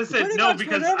 Listen,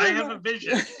 because I have a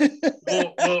vision.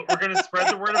 We're going to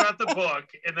spread the word about the book,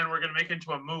 and then we're going to make it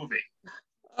into a movie.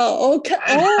 Oh, okay.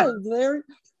 Oh,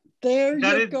 there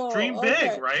you go. Dream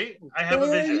big, right? I have a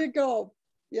vision. There you go.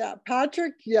 Yeah,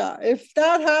 Patrick. Yeah, if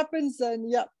that happens, then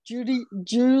yeah, Julie,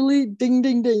 ding,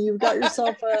 ding, ding. You've got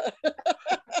yourself a.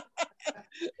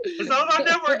 It's all about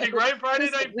networking, right?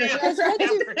 Friday Night Feels.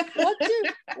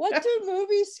 What do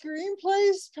movie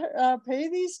screenplays pay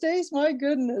these days? My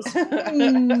goodness.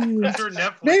 I'm sure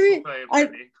Netflix will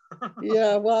pay.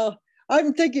 Yeah, well,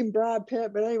 I'm thinking Brad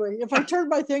Pitt, but anyway, if I turn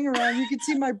my thing around, you can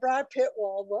see my Brad Pitt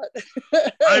wall.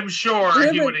 But I'm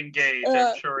sure he would engage.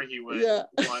 I'm sure he would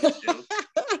want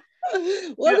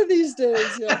to. One of these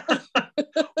days, yeah.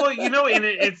 Well, and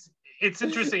it's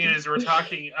interesting as we're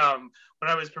talking. When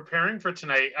I was preparing for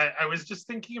tonight, I was just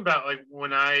thinking about like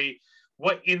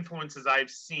what influences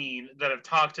I've seen that have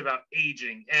talked about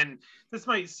aging. And this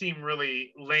might seem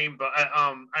really lame, but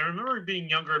I remember being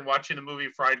younger and watching the movie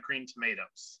Fried Green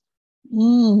Tomatoes.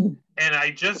 And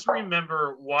I just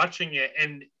remember watching it,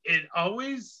 and I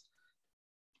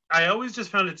always just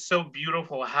found it so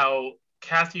beautiful how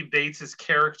Kathy Bates's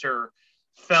character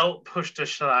felt pushed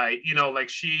aside, like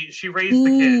she raised the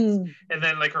kids, and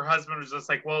then like her husband was just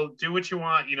like, well, do what you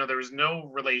want, there was no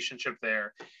relationship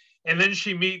there. And then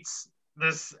she meets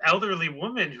this elderly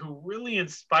woman who really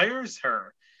inspires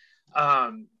her,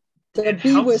 the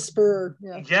bee whisperer.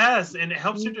 Yes, and it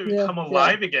helps her to come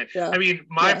alive again. I mean,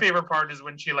 my favorite part is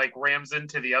when she like rams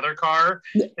into the other car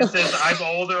and says, I'm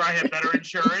older, I have better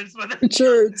insurance. But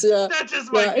insurance, that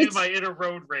just might be my inner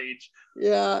road rage.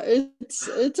 Yeah,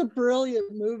 it's a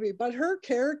brilliant movie. But her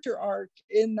character arc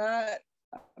in that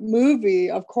movie,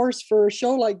 of course, for a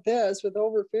show like this with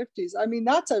over 50s, I mean,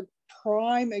 that's a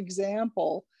prime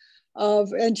example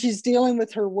of, and she's dealing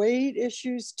with her weight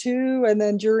issues too. And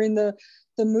then during the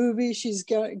movie, she's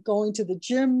going to the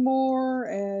gym more,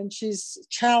 and she's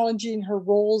challenging her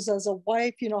roles as a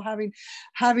wife,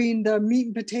 having the meat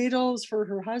and potatoes for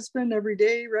her husband every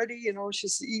day ready,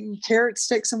 she's eating carrot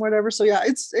sticks and whatever. So yeah,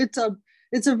 it's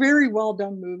a very well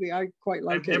done movie. I quite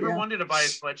like it. I've never wanted to buy a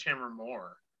sledgehammer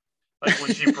more. Like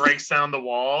when she breaks down the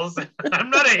walls. I'm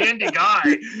not a handy guy,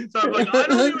 so I'm like, I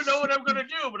don't even know what I'm gonna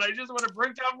do, but I just want to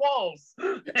break down walls.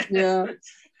 Yeah.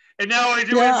 And now I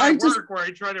do it at my work where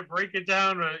I try to break it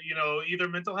down, either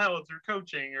mental health or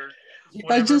coaching or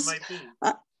whatever it might be.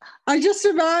 I just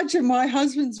imagine my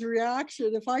husband's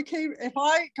reaction if I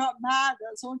got mad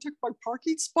that someone took my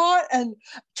parking spot and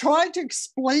tried to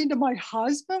explain to my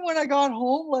husband when I got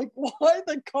home, like why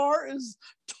the car is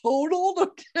totaled,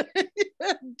 okay,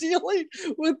 dealing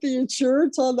with the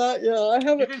insurance on that. Yeah, I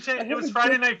have it was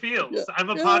Friday Night Feels. Yeah,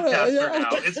 I'm a podcaster now.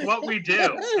 It's what we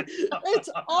do. It's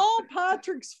all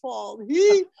Patrick's fault.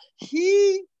 He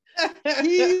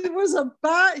was a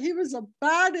bad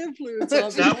influence on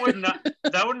me.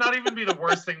 That would not even be the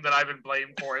worst thing that I've been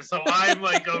blamed for. So I'm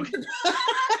like, okay.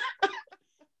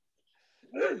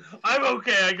 I'm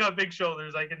okay. I got big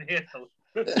shoulders. I can handle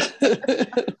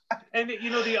it. And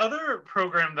the other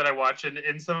program that I watch,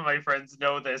 and some of my friends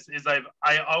know this, is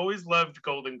I always loved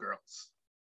Golden Girls.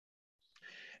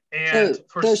 And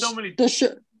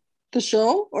the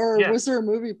show, or was there a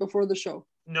movie before the show?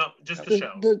 No, just the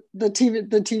show. The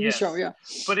TV show, yeah.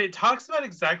 But it talks about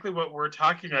exactly what we're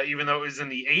talking about, even though it was in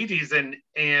the 80s,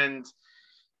 and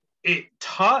it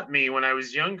taught me when I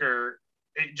was younger,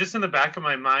 just in the back of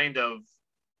my mind of,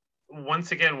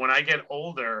 once again, when I get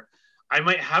older, I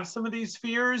might have some of these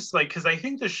fears, like, because I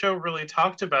think the show really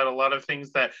talked about a lot of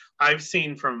things that I've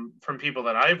seen from people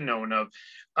that I've known of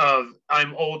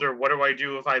I'm older, what do I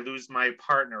do if I lose my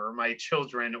partner or my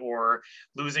children or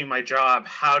losing my job?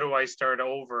 How do I start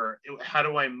over? How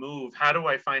do I move? How do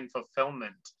I find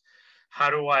fulfillment? How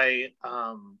do I,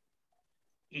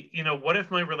 what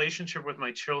if my relationship with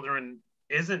my children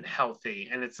isn't healthy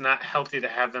and it's not healthy to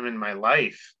have them in my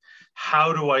life?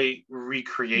 How do I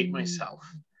recreate myself?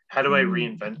 How do I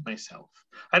reinvent myself?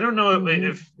 I don't know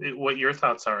if what your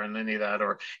thoughts are on any of that,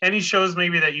 or any shows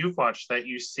maybe that you've watched that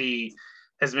you see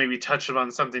has maybe touched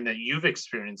on something that you've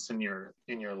experienced in your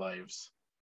lives.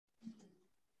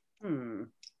 Well,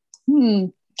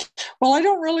 I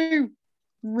don't really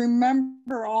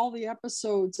remember all the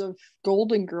episodes of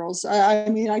Golden Girls. I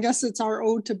mean, I guess it's our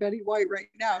ode to Betty White right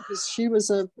now, because she was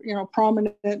a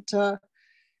prominent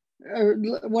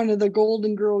one of the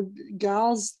Golden Girl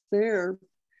gals there.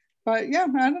 But yeah,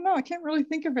 I don't know. I can't really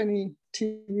think of any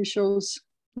TV shows.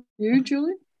 You,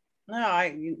 Julie?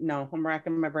 No, I'm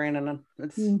racking my brain and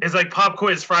it's like pop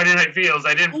quiz Friday Night Feels.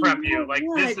 I didn't prep you. Like,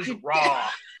 this is raw.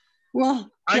 Well,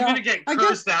 I'm gonna get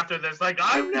cursed after this. Like,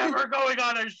 I'm never going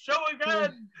on a show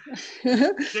again.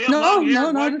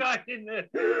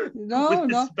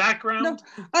 No. Background. No,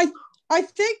 I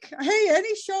think, hey,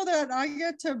 any show that I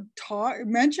get to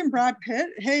mention Brad Pitt,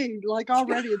 hey, like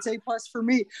already it's A+ for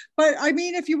me. But I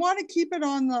mean, if you want to keep it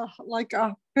on the like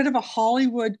a bit of a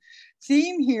Hollywood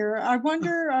theme here, I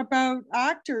wonder about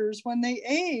actors when they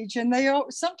age, and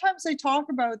sometimes they talk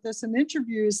about this in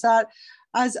interviews that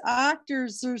as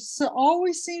actors, there's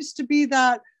always seems to be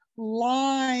that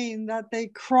line that they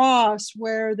cross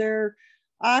where they're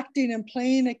acting and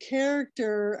playing a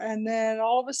character, and then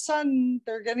all of a sudden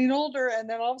they're getting older, and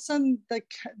then all of a sudden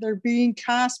they're being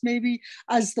cast maybe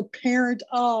as the parent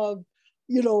of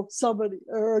somebody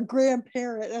or a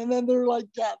grandparent, and then they're like,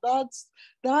 yeah,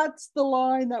 that's the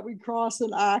line that we cross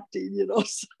in acting,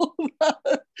 so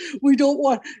we don't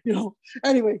want,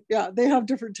 anyway, yeah, they have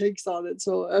different takes on it.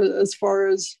 So as far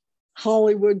as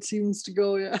Hollywood seems to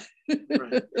go, yeah.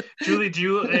 Right. Julie, do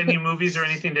you any movies or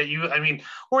anything that you, I mean,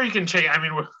 or you can change, I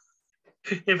mean,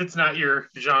 if it's not your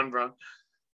genre?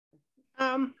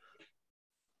 I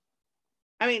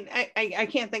mean, I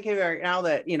can't think of it right now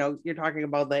that, you're talking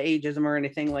about the ageism or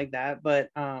anything like that, but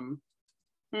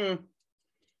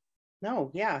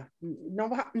no, yeah, no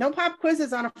pop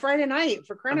quizzes on a Friday night,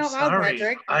 for crying out loud,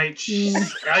 Patrick. I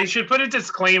should put a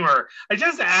disclaimer. I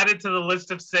just added to the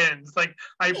list of sins. Like,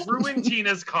 I ruined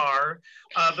Tina's car.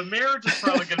 The marriage is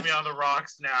probably going to be on the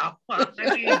rocks now. I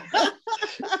mean,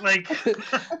 like,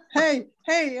 hey,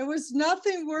 it was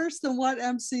nothing worse than what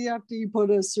MCFD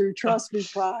put us through. Trust me,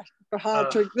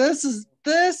 Patrick.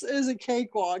 This is a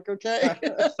cakewalk, okay?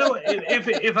 So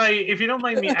if you don't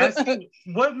mind me asking,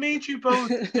 what made you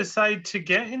both decide to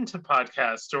get into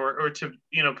podcasts or to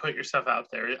put yourself out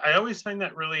there? I always find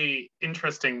that really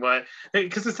interesting,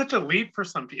 because it's such a leap for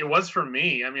some people. It was for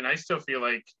me. I mean, I still feel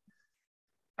like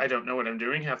I don't know what I'm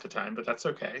doing half the time, but that's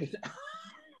okay.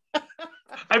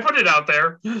 I put it out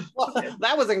there. Well,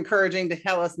 that was encouraging to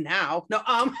tell us now. No,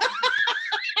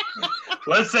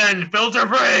 listen, filter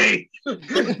free,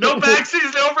 no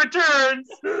backsies, no returns.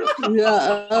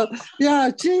 Yeah.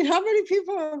 Gee, how many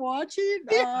people are watching?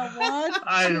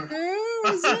 One, two.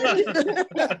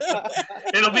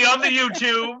 It'll be on the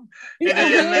YouTube, and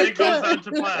then it goes on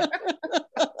to Plaid.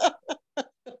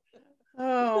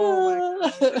 Oh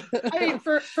my God. I mean,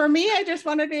 for me, I just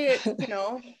wanted to,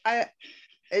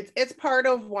 it's part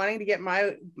of wanting to get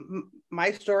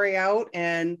my story out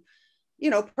and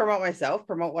promote myself,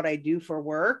 promote what I do for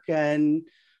work, and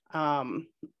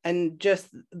just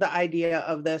the idea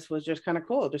of this was just kind of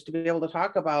cool, just to be able to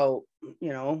talk about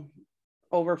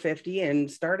over 50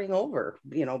 and starting over,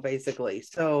 basically.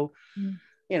 So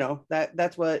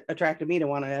that's what attracted me to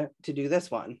want to do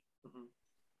this one.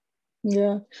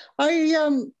 Yeah,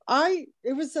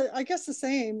 it was I guess the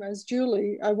same as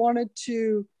Julie. I wanted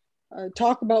to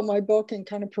talk about my book and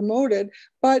kind of promote it,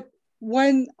 but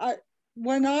when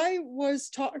I was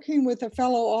talking with a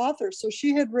fellow author, so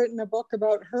she had written a book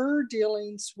about her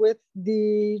dealings with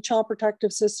the child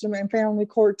protective system and family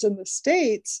courts in the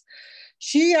States.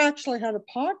 She actually had a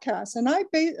podcast, and I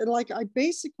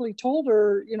basically told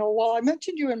her, well, I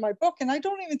mentioned you in my book, and I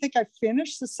don't even think I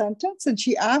finished the sentence, and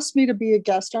she asked me to be a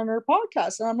guest on her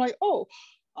podcast, and I'm like,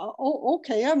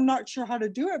 okay, I'm not sure how to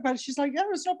do it, but she's like, yeah,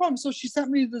 there's no problem. So she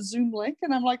sent me the Zoom link,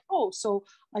 and I'm like, so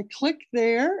I click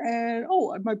there, and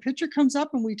my picture comes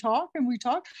up, and we talk.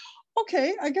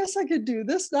 okay, I guess I could do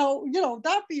this. Now,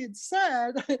 that being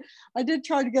said, I did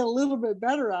try to get a little bit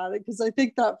better at it, because I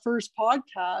think that first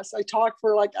podcast, I talked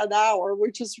for like an hour,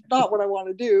 which is not what I want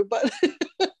to do, but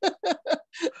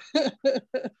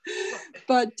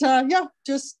yeah,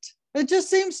 it just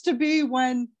seems to be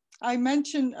when I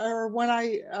mention, or when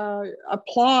I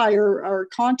apply or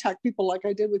contact people like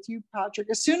I did with you, Patrick,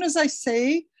 as soon as I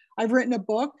say I've written a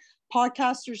book,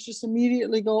 podcasters just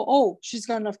immediately go, oh, she's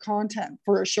got enough content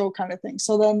for a show, kind of thing.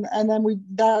 So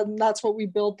that's what we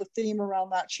build the theme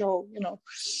around that show,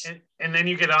 And then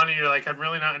you get on and you're like, I'm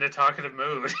really not in a talkative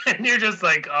mood. And you're just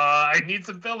like, I need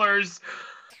some fillers.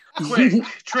 Quick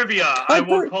trivia. I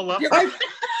will pull up.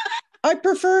 I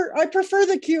prefer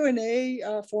the Q&A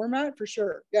format for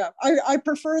sure. Yeah, I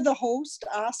prefer the host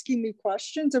asking me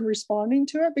questions and responding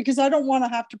to it, because I don't want to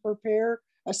have to prepare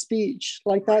a speech.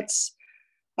 Like,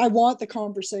 I want the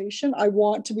conversation. I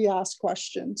want to be asked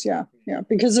questions. Yeah,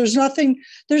 because there's nothing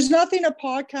a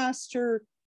podcaster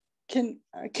can't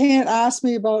ask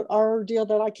me about our deal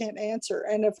that I can't answer.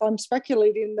 And if I'm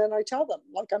speculating, then I tell them,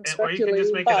 like, I'm speculating. Or you can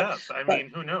just make it up. I mean,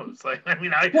 who knows? Like, I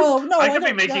mean, I could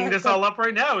be making this all up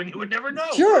right now, and you would never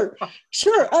know. Sure.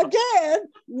 Again,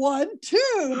 1,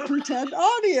 2, pretend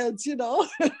audience.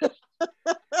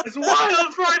 It's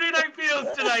wild Friday Night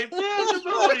Feels tonight.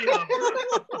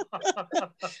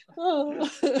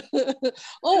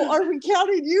 Oh, are we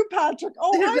counting you, Patrick?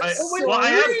 Oh,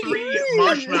 I have 3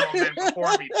 marshmallow men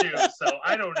before me too, so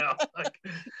I don't know. Like,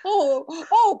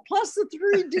 plus the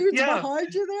 3 dudes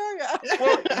behind you there. Yeah.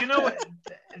 Well,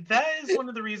 that is one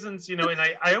of the reasons, and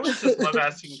I always just love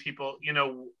asking people,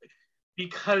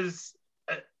 because.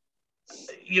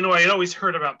 I had always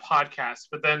heard about podcasts,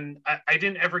 but then I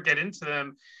didn't ever get into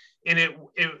them. And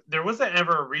there wasn't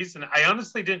ever a reason. I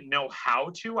honestly didn't know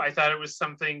how to. I thought it was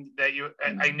something that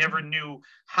I never knew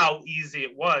how easy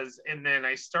it was. And then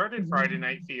I started Friday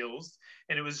Night Feels,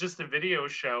 and it was just a video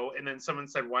show. And then someone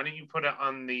said, why don't you put it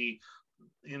on the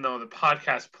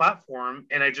podcast platform?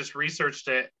 And I just researched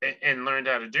it and learned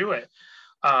how to do it.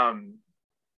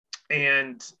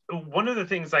 And one of the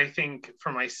things I think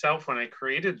for myself when I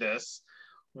created this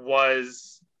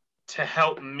was to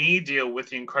help me deal with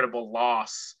the incredible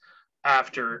loss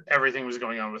after everything was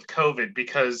going on with COVID,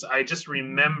 because I just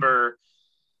remember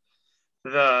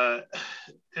the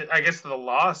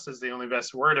loss is the only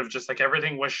best word, of just like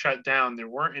everything was shut down. There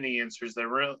weren't any answers.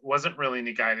 There wasn't really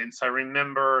any guidance. I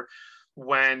remember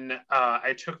when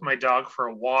I took my dog for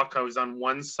a walk, I was on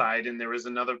one side and there was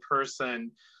another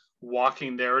person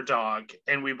walking their dog,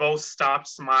 and we both stopped,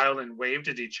 smiled, and waved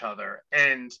at each other.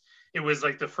 And it was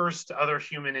like the first other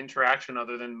human interaction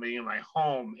other than me in my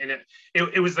home. And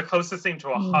it was the closest thing to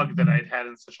a hug that I'd had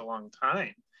in such a long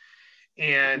time.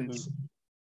 And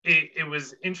it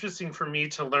was interesting for me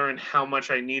to learn how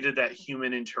much I needed that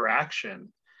human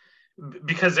interaction,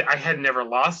 because I had never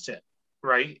lost it,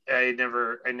 right? I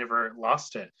never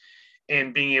lost it.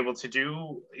 And being able to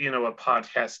do, a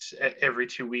podcast every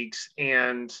 2 weeks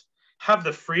and have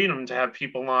the freedom to have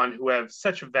people on who have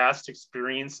such vast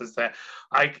experiences that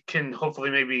I can hopefully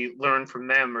maybe learn from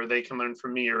them, or they can learn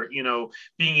from me, or,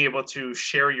 being able to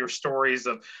share your stories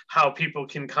of how people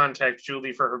can contact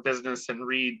Julie for her business and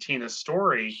read Tina's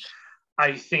story,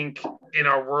 I think in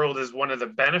our world is one of the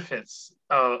benefits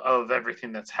of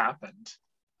everything that's happened,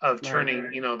 of turning,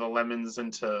 the lemons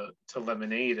into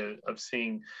lemonade, of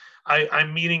seeing,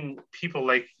 I'm meeting people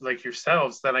like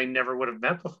yourselves that I never would have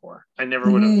met before. I never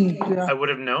would have, I would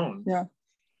have known.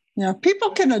 Yeah.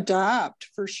 People can adapt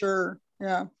for sure.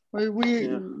 Yeah.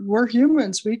 We're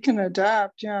humans. We can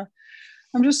adapt. Yeah.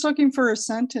 I'm just looking for a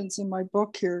sentence in my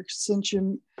book here, since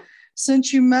you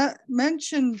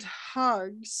mentioned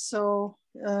hugs. So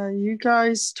you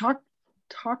guys talk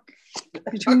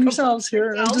between yourselves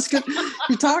here. I'm just gonna,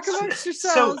 you talk amongst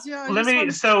yourselves.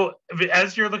 So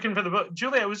as you're looking for the book,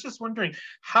 Julie, I was just wondering,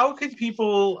 how could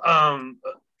people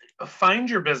find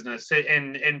your business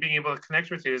and being able to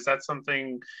connect with you? Is that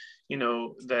something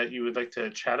that you would like to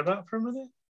chat about for a minute?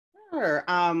 Sure.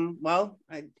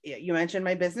 You mentioned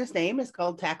my business name is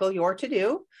called Tackle Your To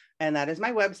Do, and that is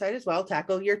my website as well,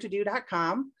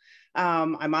 tackleyourtodo.com.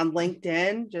 I'm on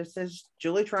LinkedIn just as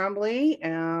Julie Trombley.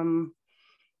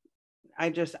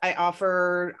 I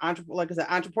offer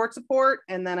entrepreneur support,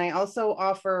 and then I also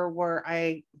offer where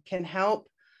I can help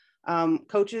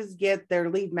coaches get their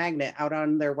lead magnet out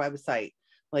on their website.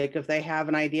 Like if they have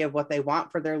an idea of what they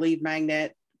want for their lead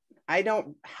magnet, I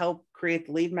don't help create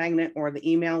the lead magnet or the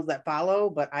emails that follow,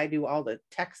 but I do all the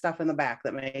tech stuff in the back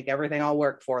that make everything all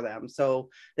work for them, so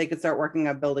they could start working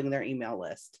on building their email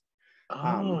list.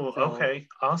 Okay,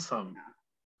 awesome.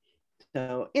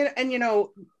 So, and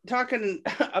talking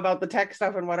about the tech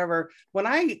stuff and whatever, when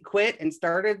I quit and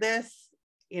started this,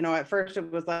 at first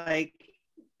it was like,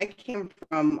 I came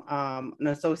from an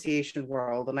association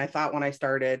world, and I thought when I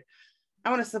started, I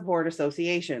want to support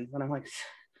associations. And I'm like,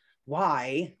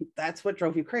 why? That's what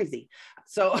drove you crazy.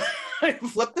 So I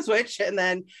flipped the switch and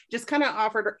then just kind of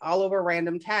offered all over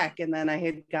random tech. And then I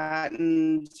had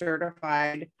gotten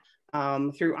certified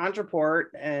through Entreport,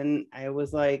 and I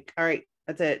was like, all right,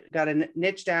 that's it. Got to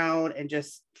niche down and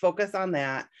just focus on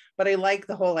that. But I like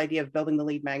the whole idea of building the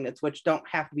lead magnets, which don't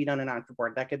have to be done in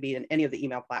Entreport. That could be in any of the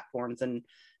email platforms and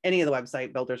any of the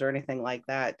website builders or anything like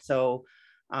that. So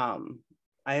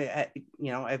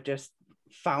I've just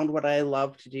found what I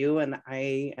love to do, and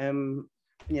I am,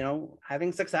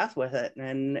 having success with it,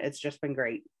 and it's just been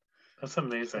great. That's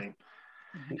amazing.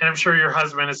 And I'm sure your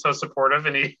husband is so supportive,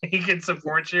 and he can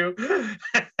support you.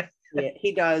 Yeah,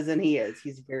 he does, and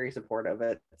he's very supportive.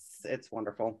 It's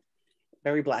wonderful.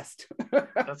 Very blessed.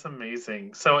 That's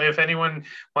amazing. So if anyone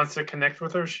wants to connect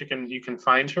with her, you can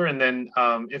find her. And then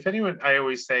if anyone, I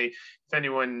always say, if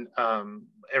anyone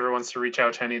ever wants to reach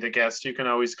out to any of the guests, you can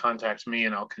always contact me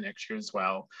and I'll connect you as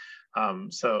well.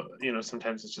 So,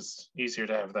 sometimes it's just easier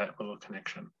to have that little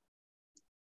connection.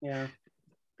 Yeah.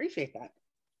 Appreciate that.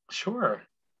 Sure.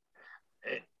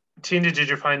 Tina, did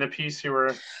you find the piece you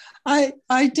were?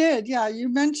 I did. Yeah. You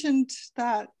mentioned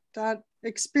that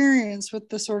experience with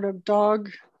the sort of dog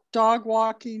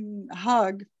walking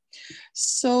hug.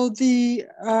 So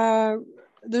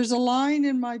there's a line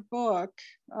in my book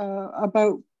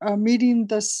about meeting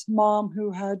this mom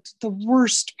who had the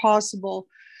worst possible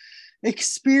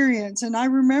experience, and I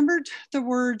remembered the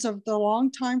words of the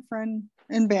longtime friend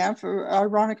in Banff.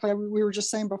 Ironically, we were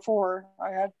just saying before, I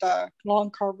had a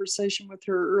long conversation with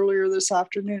her earlier this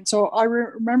afternoon. So I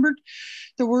remembered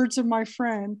the words of my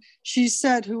friend. She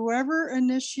said, whoever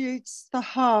initiates the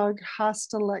hug has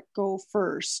to let go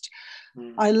first.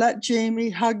 I let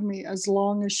Jamie hug me as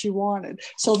long as she wanted.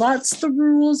 So that's the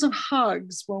rules of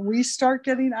hugs. When we start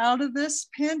getting out of this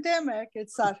pandemic,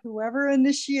 it's that whoever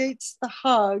initiates the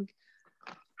hug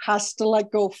has to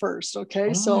let go first.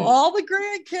 Okay. So all the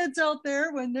grandkids out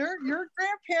there, when your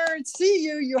grandparents see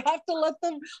you, you have to let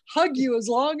them hug you as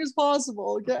long as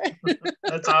possible. Okay.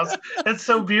 That's awesome. That's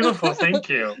so beautiful. Thank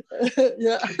you.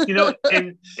 Yeah.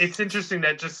 And it's interesting,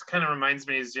 that just kind of reminds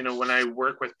me is, when I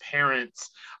work with parents,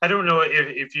 I don't know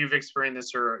if you've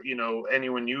experienced this or,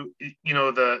 anyone,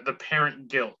 the parent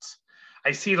guilt.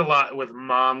 I see it a lot with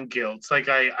mom guilt. Like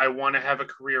I want to have a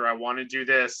career. I want to do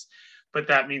this. But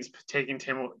that means taking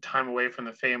time away from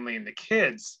the family and the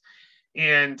kids.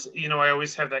 And, I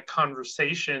always have that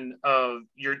conversation of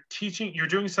you're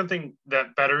doing something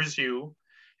that betters you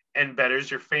and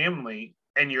betters your family,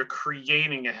 and you're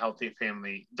creating a healthy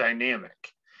family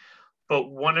dynamic. But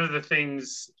one of the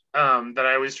things that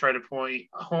I always try to point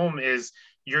home is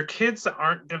your kids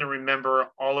aren't going to remember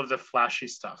all of the flashy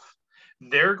stuff.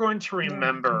 They're going to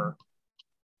remember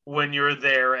when you're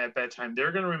there at bedtime.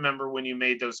 They're going to remember when you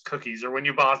made those cookies, or when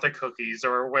you bought the cookies,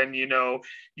 or when, you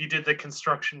did the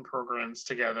construction programs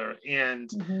together. And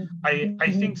I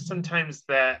think sometimes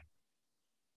that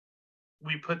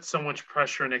we put so much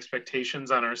pressure and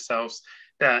expectations on ourselves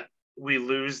that we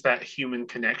lose that human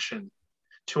connection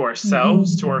to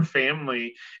ourselves, to our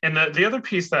family. And the other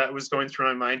piece that was going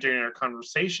through my mind during our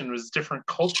conversation was different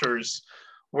cultures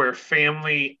where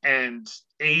family and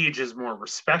age is more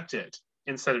respected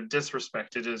instead of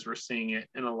disrespected, as we're seeing it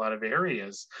in a lot of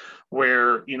areas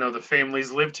where, the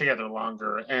families live together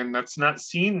longer, and that's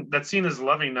seen as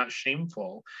loving, not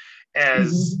shameful,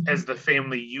 as the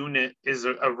family unit is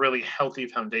a really healthy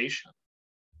foundation.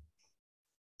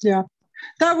 Yeah.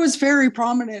 That was very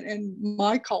prominent in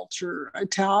my culture,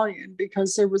 Italian,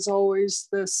 because there was always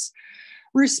this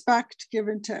respect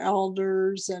given to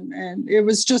elders, and it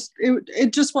was just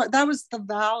that was the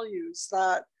values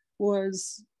that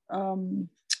was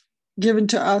given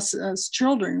to us as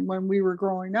children when we were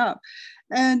growing up.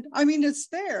 And I mean, it's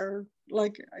there,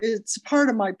 like it's part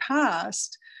of my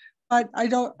past, but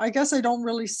I guess I don't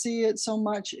really see it so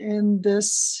much in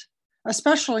this,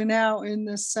 especially now in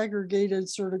this segregated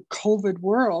sort of COVID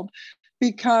world,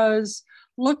 because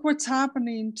look what's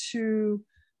happening to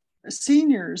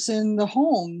seniors in the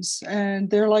homes, and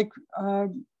they're like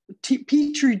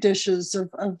petri dishes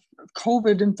of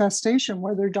COVID infestation,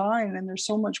 where they're dying, and they're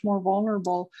so much more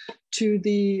vulnerable to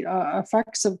the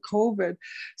effects of COVID.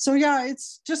 So yeah,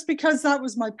 it's just because that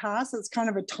was my past. It's kind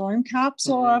of a time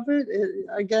capsule of it.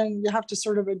 Again, you have to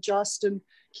sort of adjust and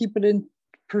keep it in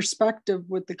perspective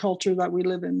with the culture that we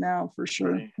live in now, for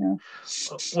sure. Right. Yeah.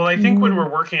 Well, I think when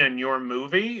we're working on your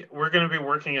movie, we're going to be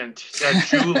working on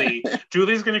Julie.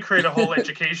 Julie's going to create a whole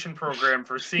education program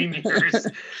for seniors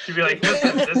to be like,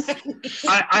 listen,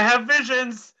 I have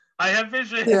visions. I have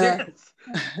visions. Yeah.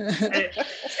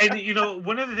 And, you know,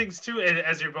 one of the things too,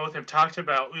 as you both have talked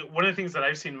about, one of the things that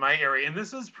I've seen in my area, and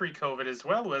this is pre-COVID as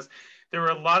well, was there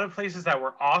were a lot of places that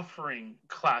were offering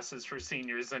classes for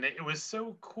seniors. And it was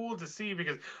so cool to see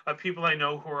because of people I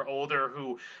know who are older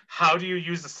who, how do you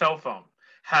use a cell phone?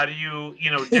 How do you, you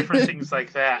know, different things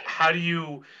like that? How do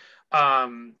you,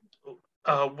 one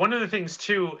of the things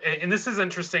too, and this is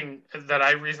interesting that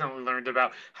I recently learned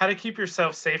about, how to keep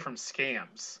yourself safe from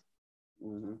scams.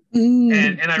 Mm-hmm.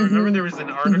 And I remember there was an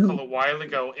article a while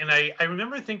ago, and I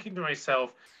remember thinking to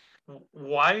myself,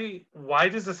 why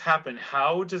does this happen?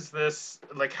 How does the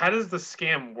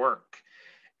scam work?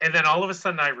 And then all of a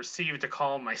sudden I received a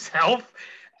call myself,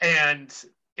 and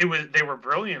they were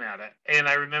brilliant at it. And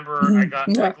I remember I got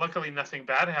like, luckily nothing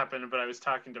bad happened, but I was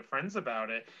talking to friends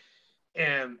about it,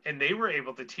 and they were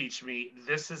able to teach me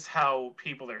this is how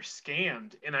people are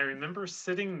scammed. And I remember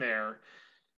sitting there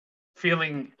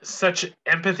feeling such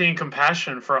empathy and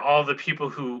compassion for all the people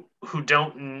who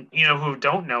don't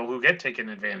know, who get taken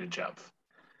advantage of.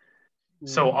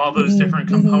 So all those different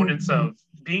components of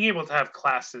being able to have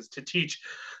classes to teach,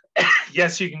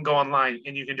 yes, you can go online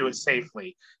and you can do it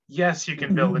safely. Yes, you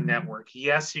can build a network.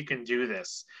 Yes, you can do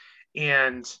this.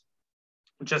 And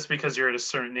just because you're at a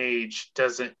certain age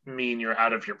doesn't mean you're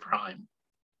out of your prime.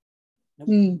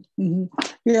 Mm-hmm.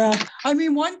 Yeah, I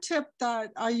mean, one tip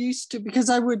that I used to, because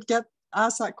I would get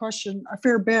asked that question a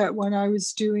fair bit when I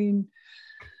was doing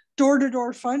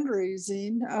door-to-door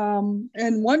fundraising,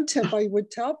 and one tip I would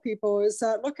tell people is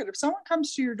that, look, if someone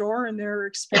comes to your door and they're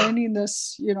explaining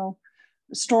this, you know,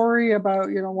 story about,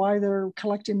 you know, why they're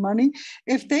collecting money,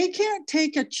 if they can't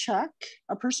take a check,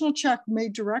 a personal check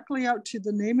made directly out to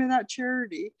the name of that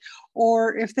charity,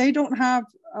 or if they don't have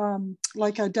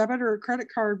like a debit or a credit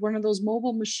card, one of those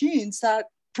mobile machines that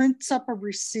prints up a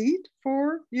receipt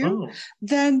for you,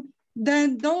 then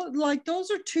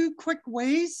those are two quick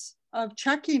ways of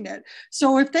checking it.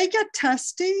 So if they get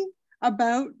testy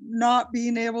about not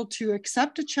being able to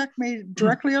accept a check made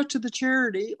directly out to the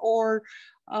charity, or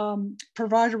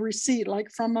provide a receipt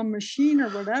like from a machine or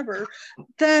whatever,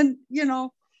 then, you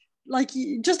know, like,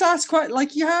 you just ask,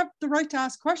 like, you have the right to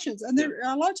ask questions, and there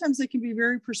a lot of times they can be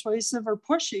very persuasive or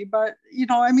pushy, but, you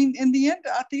know, I mean, at the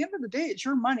end of the day, it's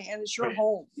your money and it's your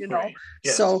home, you know.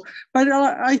 Yes. So, but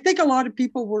I think a lot of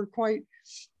people were quite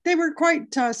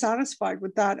satisfied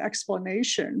with that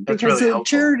explanation. That's because really the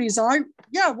charities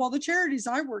the charities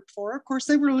I worked for, of course,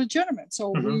 they were legitimate,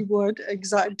 so we would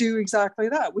do exactly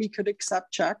that. We could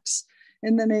accept checks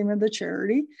in the name of the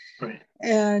charity,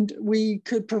 and we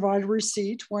could provide a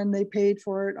receipt when they paid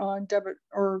for it on debit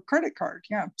or credit card.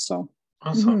 So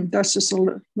awesome. That's just a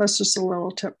little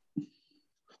tip.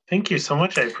 Thank you so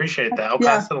much. I appreciate that. I'll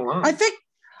pass it along. I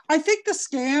think the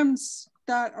scams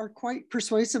that are quite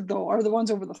persuasive, though, are the ones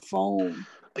over the phone.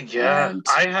 Yeah, and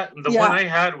one I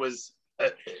had was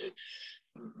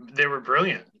they were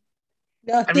brilliant.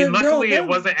 Yeah, I mean, luckily it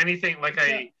wasn't anything like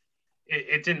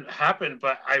it didn't happen,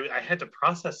 but I had to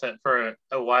process it for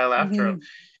a while after.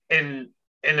 And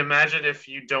imagine if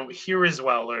you don't hear as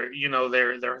well, or, you know,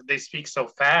 they speak so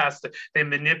fast, they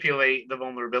manipulate the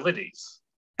vulnerabilities.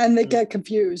 And they get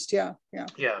confused. Yeah.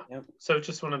 So it's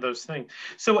just one of those things.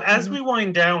 So as we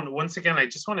wind down, once again, I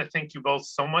just want to thank you both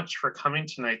so much for coming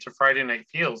tonight to Friday Night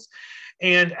Feels.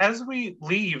 And as we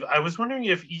leave, I was wondering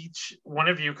if each one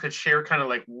of you could share kind of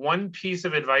like one piece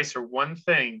of advice or one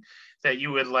thing that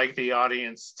you would like the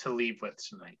audience to leave with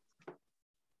tonight.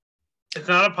 It's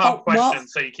not a pop question,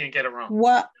 so you can't get it wrong.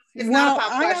 It's not a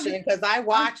pop question, because I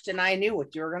watched and I knew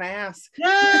what you were going to ask.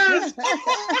 Yes.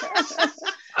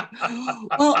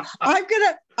 Well, I'm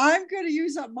gonna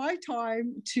use up my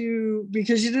time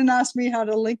because you didn't ask me how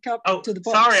to link up to the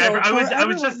book. Sorry, so I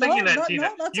was just thinking that,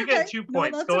 Tina. You get 2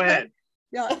 points. Go ahead.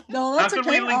 Yeah, no, that's okay.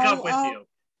 How can we link up with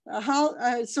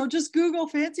you? So just Google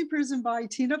Fancy Prison by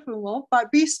Tina Fumo,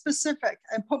 but be specific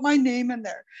and put my name in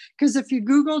there, because if you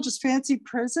Google just Fancy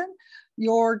Prison,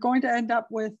 you're going to end up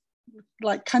with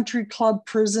like country club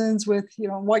prisons with, you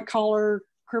know, white collar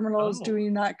criminals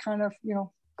doing that kind of, you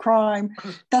know, crime.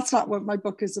 That's not what my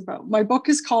book is about. My book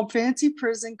is called Fancy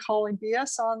Prison: Calling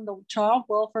BS on the Child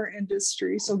Welfare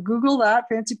Industry. So Google that,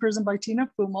 Fancy Prison by Tina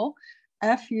Fumo,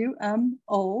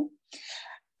 Fumo,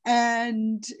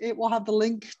 and it will have the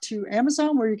link to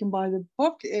Amazon where you can buy the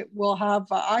book. It will have,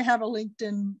 I have a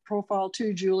LinkedIn profile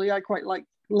too, Julie. I quite like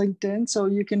LinkedIn, so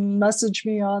you can message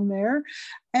me on there,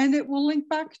 and it will link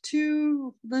back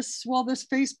to this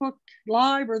Facebook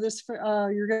Live, or this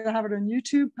you're going to have it on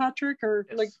YouTube, Patrick, or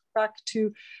yes. link back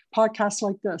to podcasts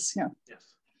like this. Yeah. Yes.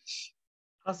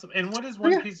 Awesome. And what is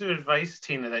one piece of advice,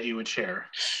 Tina, that you would share?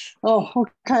 Oh,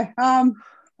 okay.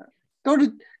 Go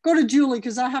to Julie,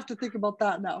 because I have to think about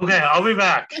that now. Okay, I'll be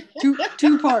back.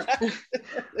 Two part.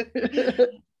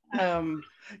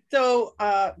 So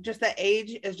just that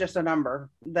age is just a number,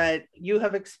 that you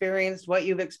have experienced what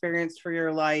you've experienced for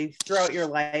your life, throughout your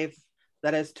life,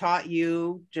 that has taught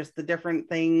you just the different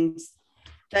things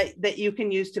that you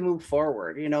can use to move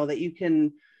forward, that you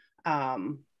can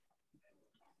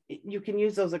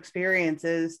use those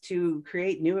experiences to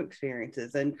create new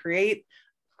experiences and create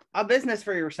a business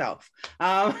for yourself,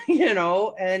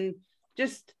 and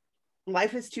just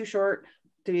life is too short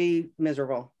to be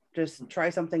miserable. Just try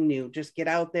something new. Just get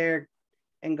out there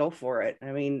and go for it.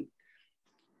 I mean,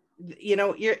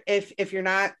 if you're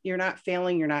not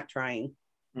failing, you're not trying.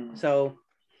 So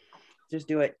just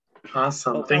do it.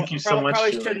 Awesome. Thank you so much.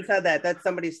 Probably shouldn't have said that. That's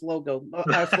somebody's slogan.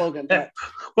 But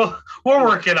well, we're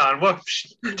working on. Well,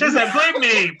 just blame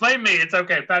me. Blame me. It's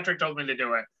okay. Patrick told me to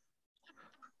do it.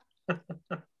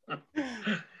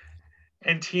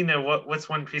 And Tina, what's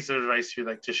one piece of advice you'd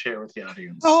like to share with the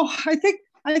audience? Oh, I think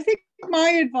my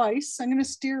advice, I'm going to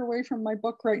steer away from my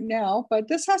book right now, but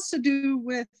this has to do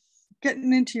with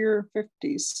getting into your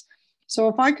 50s. So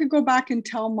if I could go back and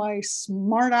tell my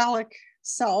smart aleck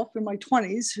self in my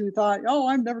 20s who thought, oh,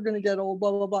 I'm never going to get old,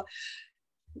 blah, blah, blah.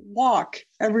 Walk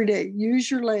every day, use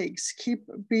your legs,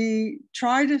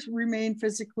 try to remain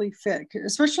physically fit,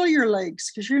 especially your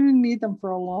legs, because you're going to need them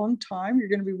for a long time. You're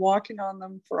going to be walking on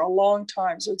them for a long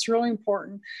time. So it's really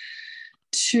important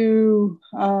to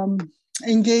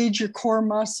engage your core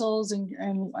muscles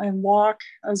and walk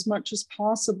as much as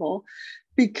possible,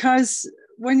 because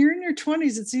when you're in your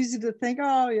 20s, it's easy to think,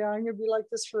 oh yeah, I'm gonna be like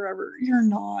this forever. You're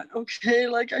not. Okay,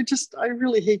 like I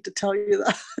really hate to tell you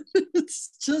that.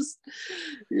 It's just,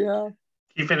 yeah.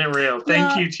 Keeping it real.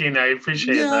 Thank you, Tina. I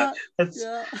appreciate that. That's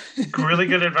really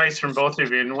good advice from both of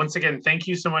you. And once again, thank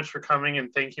you so much for coming,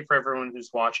 and thank you for everyone who's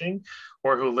watching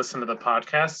or who listened to the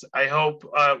podcast. I hope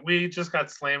we just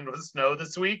got slammed with snow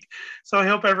this week, so I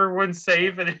hope everyone's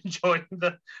safe and enjoying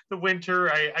the winter.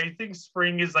 I think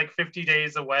spring is like 50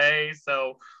 days away,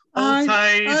 so hold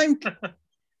tight.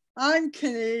 I'm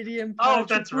Canadian, Patrick. Oh,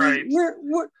 that's right.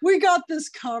 We got this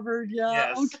covered.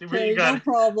 Yeah. Yes, okay. No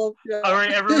problem. Yeah. All right,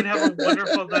 everyone, have a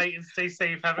wonderful night and stay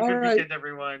safe. Have a good weekend,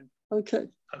 everyone. Okay.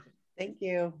 Thank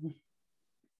you.